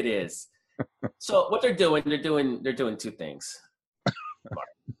what it is. So what they're doing 2 things.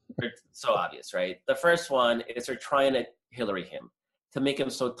 They're so obvious, right? The first one is they're trying to Hillary him, to make him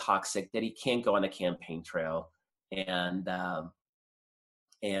so toxic that he can't go on the campaign trail and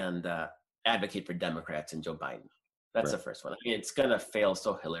advocate for Democrats and Joe Biden. That's the first one. I mean, it's gonna fail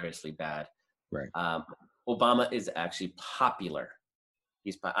so hilariously bad. Right. Obama is actually popular.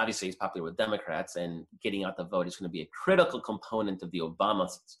 He's popular with Democrats, and getting out the vote is going to be a critical component of the Obama,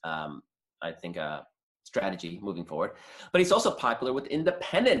 strategy moving forward. But he's also popular with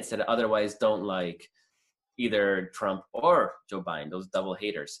independents that otherwise don't like either Trump or Joe Biden, those double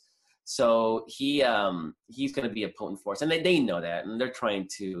haters. So he's going to be a potent force, and they know that, and they're trying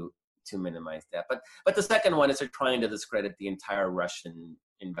to minimize that. But the second one is they're trying to discredit the entire Russian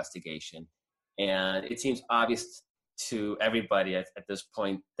investigation, and it seems obvious to everybody at this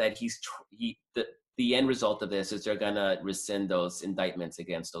point that the end result of this is they're going to rescind those indictments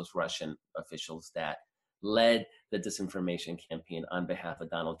against those Russian officials that led the disinformation campaign on behalf of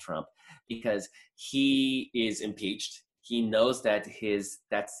Donald Trump, because he is impeached. He knows that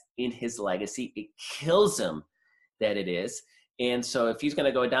that's in his legacy. It kills him that it is. And so if he's going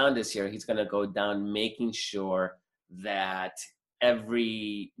to go down this year, he's going to go down making sure that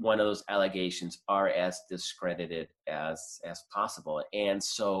every one of those allegations are as discredited as possible. And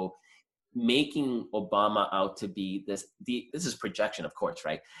so making Obama out to be this is projection, of course,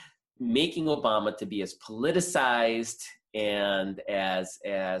 right? Making Obama to be as politicized and as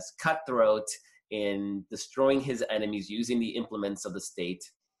cutthroat in destroying his enemies using the implements of the state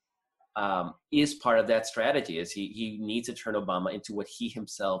is part of that strategy. Is he needs to turn Obama into what he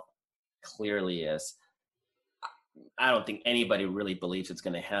himself clearly is. I don't think anybody really believes it's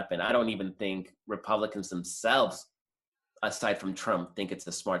going to happen. I don't even think Republicans themselves, aside from Trump, think it's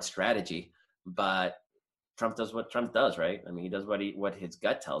a smart strategy. But Trump does what Trump does, right? I mean, he does what his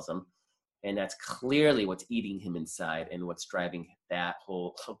gut tells him. And that's clearly what's eating him inside and what's driving that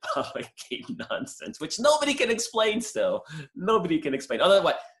whole Obamagate nonsense, which nobody can explain still. Nobody can explain. Other than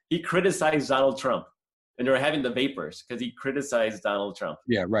what? He criticized Donald Trump. And they're having the vapors because he criticized Donald Trump.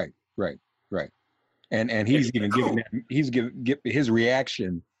 Yeah, right. And he's even given that, his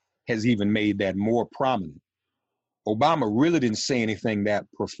reaction has even made that more prominent. Obama really didn't say anything that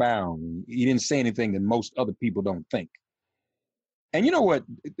profound. He didn't say anything that most other people don't think. And you know what?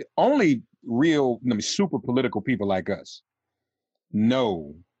 Only real, super political people like us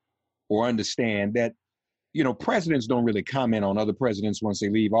know or understand that, presidents don't really comment on other presidents once they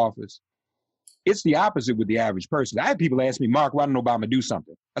leave office. It's the opposite with the average person. I had people ask me, Mark, why didn't Obama do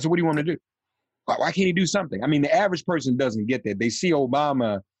something? I said, what do you want to do? Why can't he do something? I mean, the average person doesn't get that. They see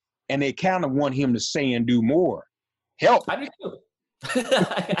Obama and they kind of want him to say and do more. Help. I do too.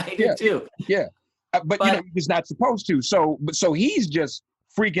 I do too. Yeah. But you know, he's not supposed to. So he's just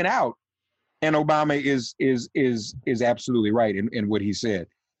freaking out. And Obama is absolutely right in what he said.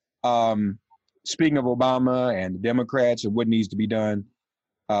 Speaking of Obama and the Democrats and what needs to be done,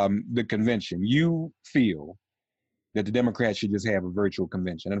 the convention, you feel that the Democrats should just have a virtual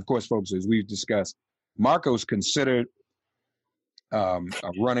convention. And of course, folks, as we've discussed, Marco's considered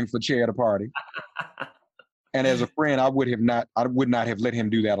running for chair of the party. And as a friend, I would not have let him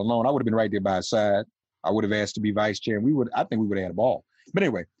do that alone. I would have been right there by his side. I would have asked to be vice chair. And I think we would have had a ball. But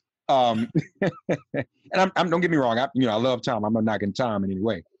anyway, and don't get me wrong. I love Tom. I'm not knocking Tom in any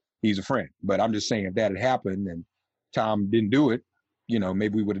way. He's a friend. But I'm just saying if that had happened and Tom didn't do it,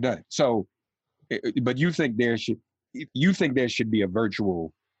 maybe we would have done it. So, but you think there should be a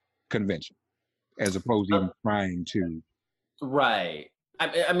virtual convention as opposed to even trying to. Right.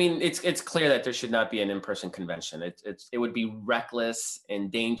 I mean, it's clear that there should not be an in-person convention. It would be reckless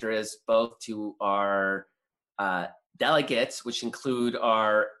and dangerous both to our delegates, which include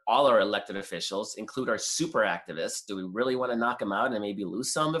all our elected officials, include our super activists. Do we really want to knock them out and maybe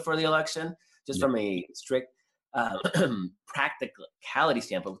lose some before the election? Just from a strict practicality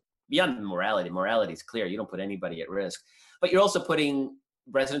standpoint, beyond morality is clear. You don't put anybody at risk, but you're also putting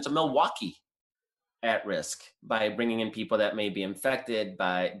residents of Milwaukee at risk by bringing in people that may be infected,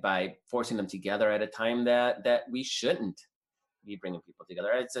 by forcing them together at a time that we shouldn't be bringing people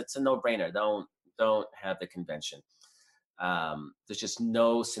together. It's a no-brainer. Don't have the convention. There's just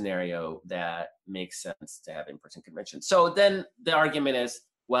no scenario that makes sense to have in-person convention. So then the argument is,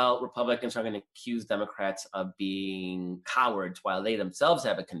 well, Republicans are going to accuse Democrats of being cowards while they themselves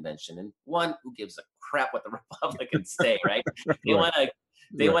have a convention. And one, who gives a crap what the Republicans say, right?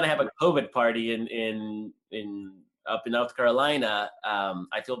 They want to have a COVID party in up in North Carolina.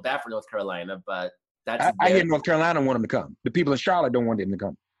 I feel bad for North Carolina, but I hear North Carolina want them to come. The people in Charlotte don't want them to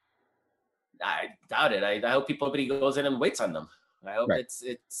come. I doubt it. I hope nobody goes in and waits on them. I hope it's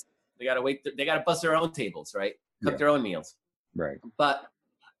they gotta wait. They gotta bust their own tables, right? Cook their own meals. Right. But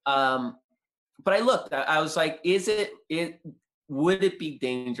I looked. I was like, would it be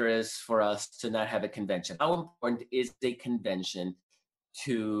dangerous for us to not have a convention? How important is a convention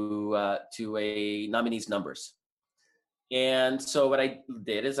to a nominee's numbers? And so what I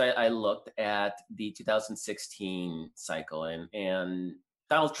did is I looked at the 2016 cycle, and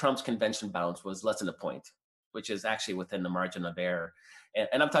Donald Trump's convention bounce was less than a point, which is actually within the margin of error.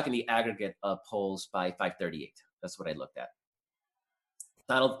 And I'm talking the aggregate of polls by 538. That's what I looked at.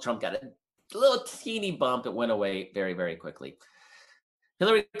 Donald Trump got a little teeny bump. It went away very, very quickly.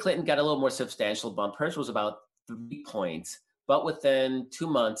 Hillary Clinton got a little more substantial bump. Hers was about 3 points, but within 2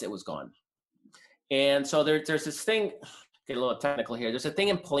 months, it was gone. And so there's this thing, get a little technical here. There's a thing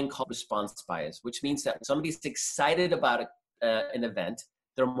in polling called response bias, which means that when somebody's excited about an event,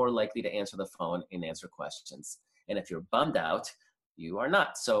 they're more likely to answer the phone and answer questions. And if you're bummed out, you are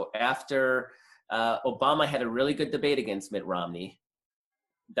not. So after Obama had a really good debate against Mitt Romney,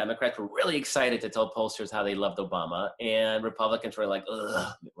 Democrats were really excited to tell pollsters how they loved Obama, and Republicans were like,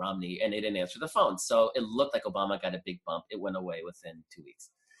 ugh, Mitt Romney, and they didn't answer the phone. So it looked like Obama got a big bump. It went away within 2 weeks.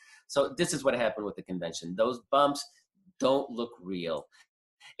 So this is what happened with the convention. Those bumps don't look real.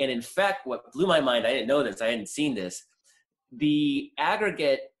 And in fact, what blew my mind, I didn't know this, I hadn't seen this, the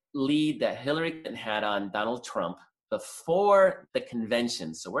aggregate lead that Hillary Clinton had on Donald Trump before the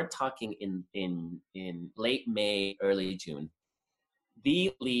convention, so we're talking in late May, early June,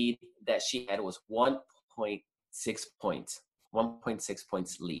 the lead that she had was 1.6 points, 1.6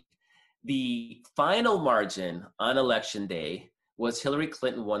 points lead. The final margin on election day was Hillary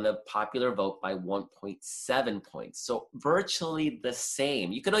Clinton won the popular vote by 1.7 points. So virtually the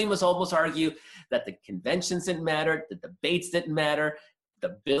same. You could almost argue that the conventions didn't matter, the debates didn't matter, the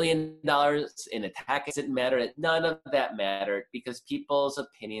 $1 billion in attacks didn't matter. None of that mattered because people's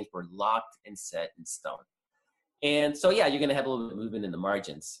opinions were locked and set in stone. And so, yeah, you're going to have a little bit of movement in the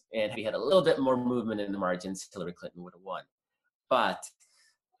margins. And if you had a little bit more movement in the margins, Hillary Clinton would have won. But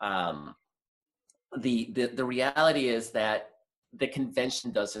the reality is that the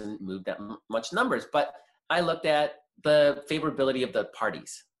convention doesn't move that much numbers. But I looked at the favorability of the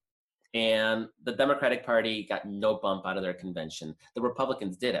parties. And the Democratic Party got no bump out of their convention. The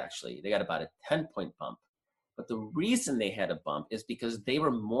Republicans did, actually. They got about a 10-point bump. But the reason they had a bump is because they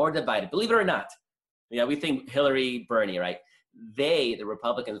were more divided. Believe it or not, we think Hillary, Bernie, right? The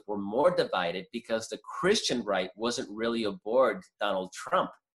Republicans, were more divided because the Christian right wasn't really aboard Donald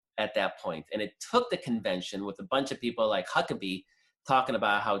Trump at that point. And it took the convention with a bunch of people like Huckabee talking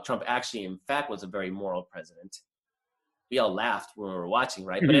about how Trump actually, in fact, was a very moral president. We all laughed when we were watching,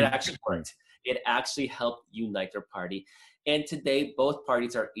 right? But it actually worked. It actually helped unite their party. And today, both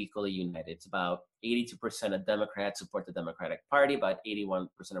parties are equally united. It's about 82% of Democrats support the Democratic Party, about 81%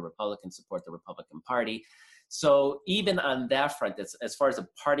 of Republicans support the Republican Party. So even on that front, as far as a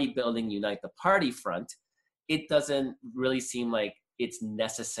party building, unite the party front, it doesn't really seem like it's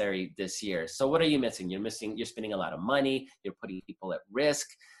necessary this year. So what are you missing? You're spending a lot of money, you're putting people at risk.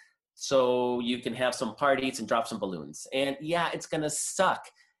 So you can have some parties and drop some balloons. And yeah, it's gonna suck.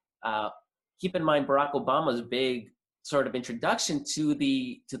 Keep in mind, Barack Obama's big sort of introduction to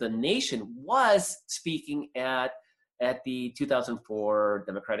the nation was speaking at the 2004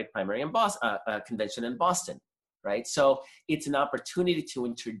 Democratic primary in Boston, convention in Boston, right? So it's an opportunity to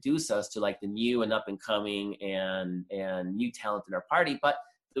introduce us to like the new and up and coming and new talent in our party. But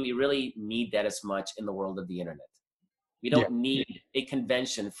do we really need that as much in the world of the internet? We don't need a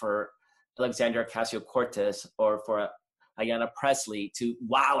convention for Alexandria Ocasio-Cortez or for Ayanna Pressley to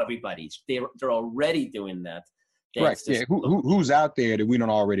wow everybody. They're already doing that. Right. Yeah. Who's out there that we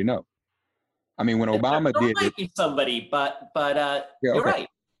don't already know? I mean, when Obama did might be somebody, but you're right.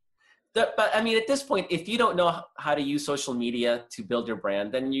 But I mean, at this point, if you don't know how to use social media to build your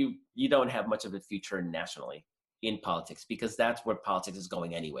brand, then you don't have much of a future nationally in politics, because that's where politics is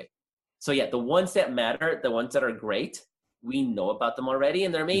going anyway. So yeah, the ones that matter, the ones that are great, we know about them already,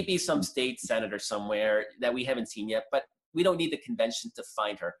 and there may be some state senator somewhere that we haven't seen yet, but we don't need the convention to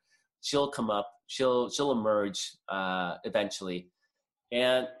find her. She'll come up. She'll emerge eventually,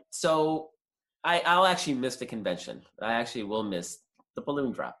 and so I'll actually miss the convention. I actually will miss the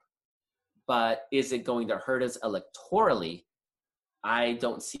balloon drop. But is it going to hurt us electorally? I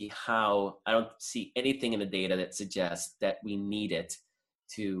don't see how. I don't see anything in the data that suggests that we need it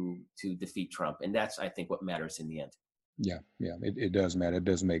to defeat Trump, and that's, I think, what matters in the end. Yeah, it does matter.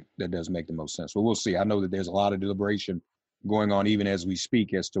 That does make the most sense. Well, we'll see. I know that there's a lot of deliberation going on even as we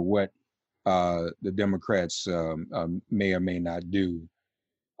speak as to what the Democrats may or may not do,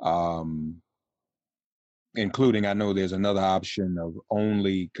 including, I know there's another option of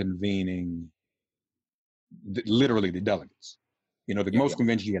only convening literally the delegates. You know, most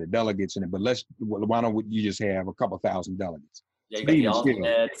conventions you got the delegates in it, but why don't you just have a couple thousand delegates? Yeah, you got the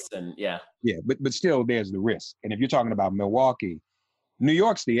alternates and yeah. Yeah, but still there's the risk. And if you're talking about Milwaukee, New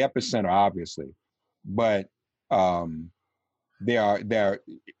York's the epicenter, obviously, but their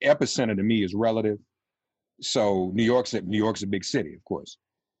epicenter to me is relative. So New York's a big city, of course,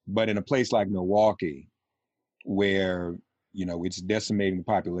 but in a place like Milwaukee, where it's decimating the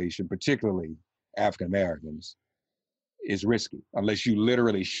population, particularly African Americans, is risky unless you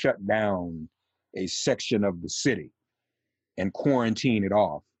literally shut down a section of the city and quarantine it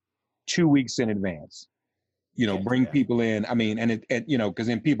off 2 weeks in advance. Bring people in. I mean, and because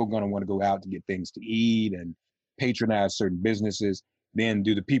then people are going to want to go out to get things to eat and patronize certain businesses. Then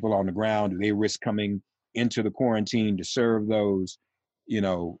do the people on the ground, do they risk coming into the quarantine to serve those?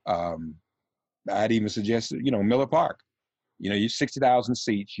 I'd even suggest, Miller Park. You 60,000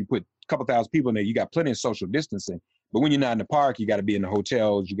 seats, you put a couple thousand people in there, you got plenty of social distancing. But when you're not in the park, you got to be in the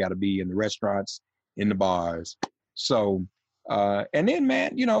hotels, you got to be in the restaurants, in the bars. So, and then,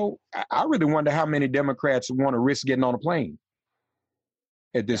 man, I really wonder how many Democrats want to risk getting on a plane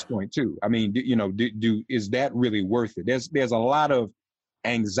at this point too. I mean, is that really worth it? There's a lot of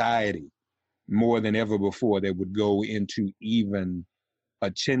anxiety more than ever before that would go into even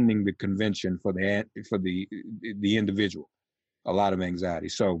attending the convention for the individual. A lot of anxiety.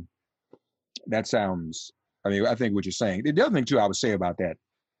 So that sounds, I think what you're saying. The other thing too I would say about that,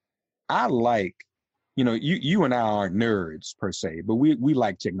 I like, you and I aren't nerds per se, but we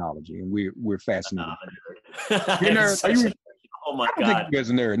like technology and we're fascinated. You're nerds. Are you? Oh my God! I don't think you're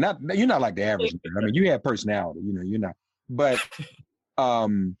a nerd. You're not like the average nerd. I mean, you have personality. You're not. But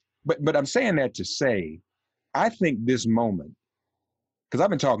I'm saying that to say, I think this moment, because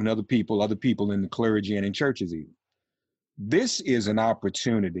I've been talking to other people in the clergy and in churches even. This is an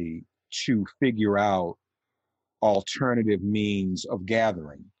opportunity to figure out alternative means of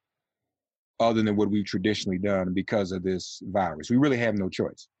gathering other than what we've traditionally done because of this virus. We really have no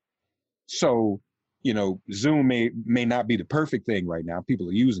choice. So, Zoom may not be the perfect thing right now. People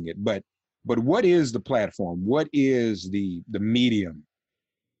are using it, but what is the platform? What is the medium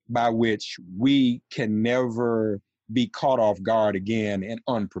by which we can never be caught off guard again and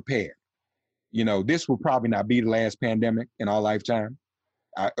unprepared? This will probably not be the last pandemic in our lifetime.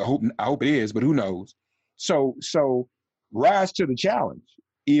 I hope it is, but who knows? So rise to the challenge.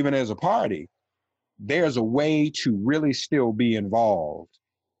 Even as a party, there's a way to really still be involved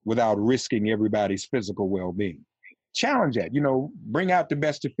without risking everybody's physical well-being. challenge that, bring out the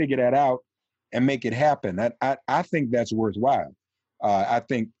best to figure that out and make it happen. I think that's worthwhile. I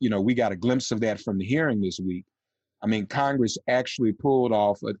think, we got a glimpse of that from the hearing this week. I mean, Congress actually pulled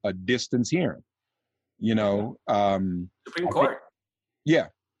off a distance hearing, Supreme Court. Yeah,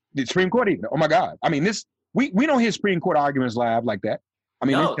 the Supreme Court even. Oh my God. I mean, we don't hear Supreme Court arguments live like that. I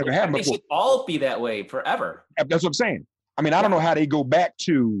mean, No, it's never happened they before. should all be that way forever. That's what I'm saying. I mean, I don't know how they go back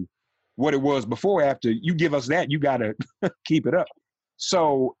to what it was before. After you give us that, you got to keep it up.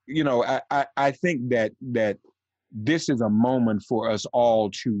 So, I think that this is a moment for us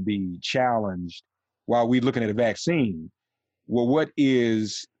all to be challenged while we're looking at a vaccine. Well, what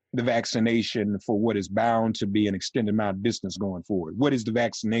is the vaccination for what is bound to be an extended amount of distance going forward? What is the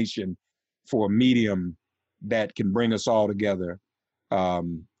vaccination for a medium that can bring us all together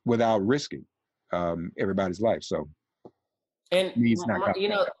without risking everybody's life? So, and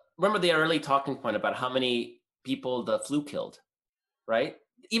remember the early talking point about how many people the flu killed, right?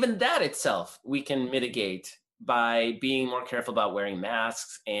 Even that itself, we can mitigate by being more careful about wearing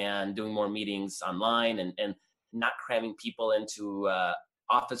masks and doing more meetings online and not cramming people into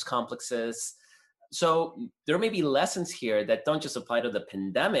office complexes. So there may be lessons here that don't just apply to the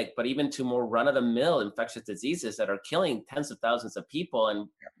pandemic, but even to more run-of-the-mill infectious diseases that are killing tens of thousands of people, and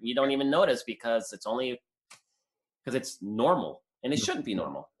we don't even notice because it's normal, and it shouldn't be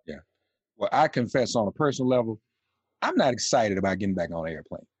normal. Yeah. Well, I confess on a personal level, I'm not excited about getting back on an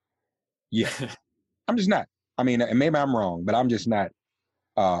airplane. Yeah, I'm just not. I mean, and maybe I'm wrong, but I'm just not.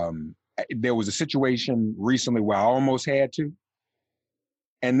 There was a situation recently where I almost had to.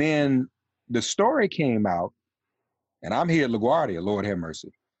 And then the story came out, and I'm here at LaGuardia, Lord have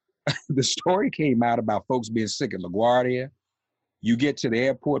mercy. The story came out about folks being sick at LaGuardia. You get to the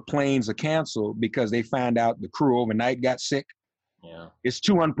airport, planes are canceled because they find out the crew overnight got sick. Yeah, it's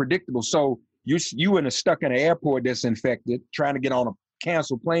too unpredictable. So you stuck in an airport that's infected, trying to get on a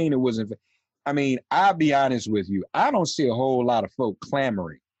canceled plane that was infected. I mean, I'll be honest with you. I don't see a whole lot of folk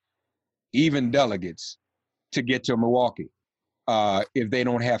clamoring, even delegates, to get to Milwaukee if they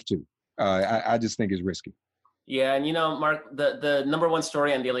don't have to. I just think it's risky. Yeah, and Mark, the number one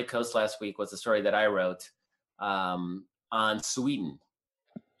story on Daily Kos last week was the story that I wrote on Sweden.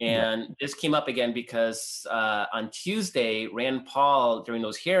 And this came up again because on Tuesday, Rand Paul, during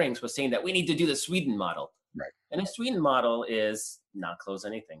those hearings, was saying that we need to do the Sweden model. Right. And the Sweden model is not close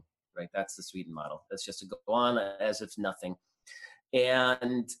anything, right? That's the Sweden model. That's just to go on as if nothing.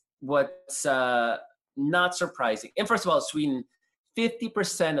 And what's not surprising, and first of all, Sweden,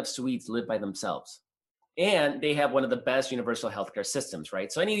 50% of Swedes live by themselves. And they have one of the best universal healthcare systems,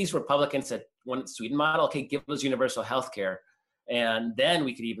 right? So any of these Republicans that want the Sweden model, okay, give us universal healthcare. And then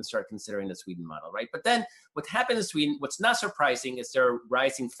we could even start considering the Sweden model, right? But then what happened in Sweden, what's not surprising is they're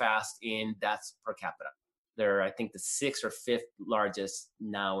rising fast in deaths per capita. They're, I think, the 6th or 5th largest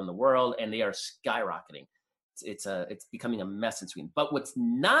now in the world, and they are skyrocketing. It's becoming a mess in Sweden. But what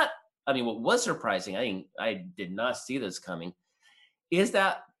was surprising, I did not see this coming, is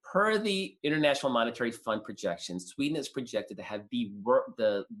that per the International Monetary Fund projections, Sweden is projected to have the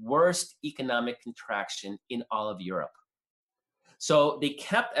worst economic contraction in all of Europe. So they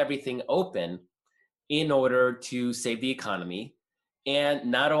kept everything open in order to save the economy. And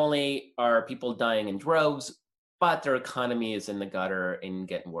not only are people dying in droves, but their economy is in the gutter and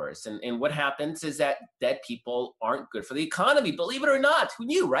getting worse. And what happens is that dead people aren't good for the economy, believe it or not. Who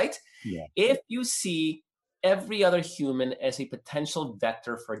knew, right? Yeah. If you see every other human as a potential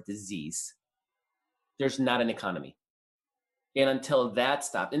vector for disease, there's not an economy. And until that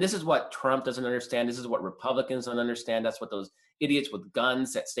stops, and this is what Trump doesn't understand, this is what Republicans don't understand, that's what those idiots with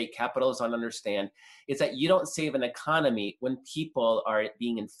guns at state capitals don't understand, is that you don't save an economy when people are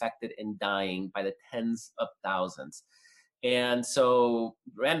being infected and dying by the tens of thousands. And so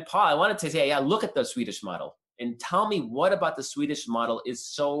Rand Paul, I wanted to say, yeah, look at the Swedish model and tell me what about the Swedish model is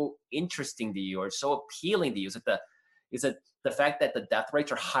so interesting to you or so appealing to you. Is it the fact that the death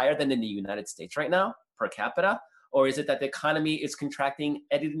rates are higher than in the United States right now per capita? Or is it that the economy is contracting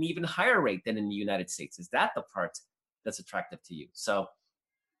at an even higher rate than in the United States? Is that the part that's attractive to you? So,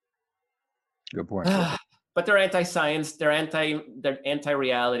 good point. But they're anti-science, they're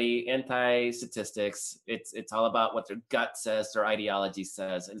anti-reality, anti-statistics. It's all about what their gut says, their ideology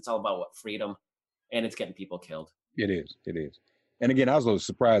says, and it's all about what freedom, and it's getting people killed. It is. And again, I was a little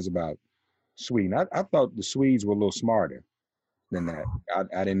surprised about Sweden. I thought the Swedes were a little smarter than that.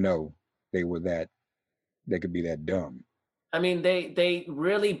 I didn't know they could be that dumb. I mean, they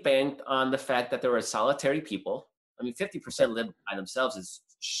really banked on the fact that they were solitary people. I mean, 50% live by themselves is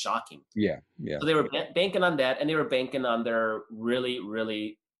shocking. Yeah. So they were banking on that, and they were banking on their really,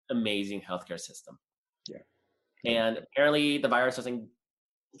 really amazing healthcare system. Yeah. And apparently the virus doesn't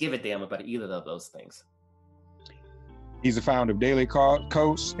give a damn about either of those things. He's the founder of Daily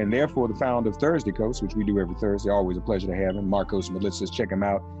Kos, and therefore the founder of Thursday Kos, which we do every Thursday. Always a pleasure to have him. Markos Moulitsas. Check him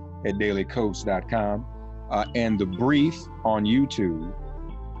out at dailykos.com. And The Brief on YouTube.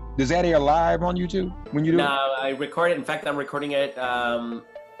 Does that air live on YouTube when you do it? No, I record it. In fact, I'm recording it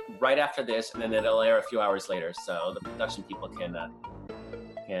right after this, and then it'll air a few hours later. So the production people can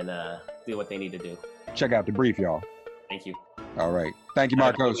do what they need to do. Check out The Brief, y'all. Thank you. All right. Thank you,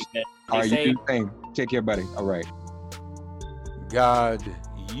 Markos. All right, safe. you do the same. Take care, buddy. All right. God,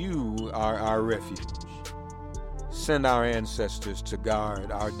 you are our refuge. Send our ancestors to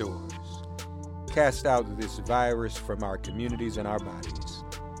guard our doors. Cast out this virus from our communities and our bodies.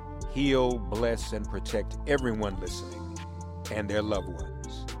 Heal, bless, and protect everyone listening and their loved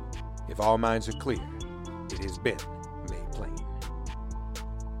ones. If all minds are clear, it has been made plain.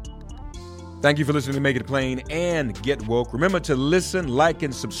 Thank you for listening to Make It Plain and Get Woke. Remember to listen, like,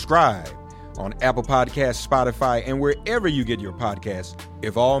 and subscribe on Apple Podcasts, Spotify, and wherever you get your podcasts.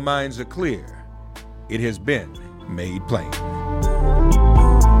 If all minds are clear, it has been made plain.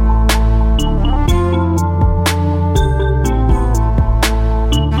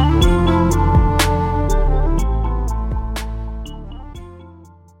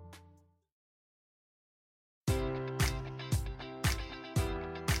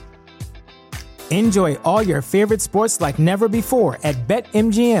 Enjoy all your favorite sports like never before at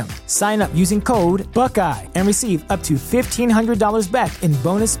BetMGM. Sign up using code Buckeye and receive up to $1,500 back in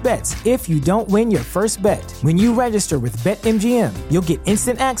bonus bets if you don't win your first bet. When you register with BetMGM, you'll get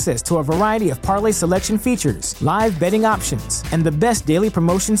instant access to a variety of parlay selection features, live betting options, and the best daily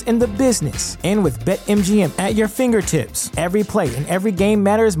promotions in the business. And with BetMGM at your fingertips, every play and every game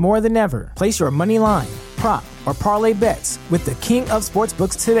matters more than ever. Place your money line, prop, or parlay bets with the king of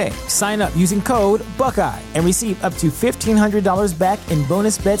sportsbooks today. Sign up using code Buckeye and receive up to $1,500 back in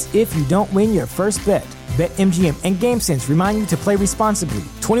bonus bets if you don't win your first bet. BetMGM and GameSense remind you to play responsibly.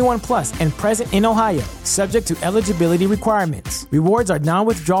 21 plus and present in Ohio, subject to eligibility requirements. Rewards are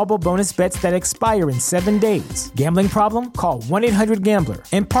non-withdrawable bonus bets that expire in 7 days. Gambling problem? Call 1-800-GAMBLER.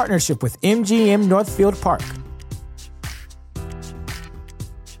 In partnership with MGM Northfield Park.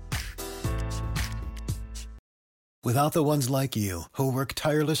 Without the ones like you, who work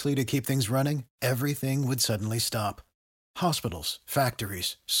tirelessly to keep things running, everything would suddenly stop. Hospitals,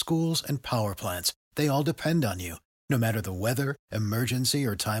 factories, schools, and power plants, they all depend on you. No matter the weather, emergency,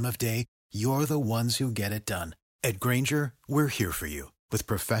 or time of day, you're the ones who get it done. At Grainger, we're here for you with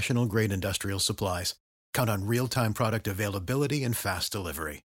professional-grade industrial supplies. Count on real-time product availability and fast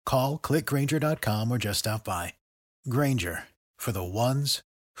delivery. Call, click Grainger.com, or just stop by. Grainger, for the ones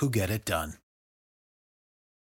who get it done.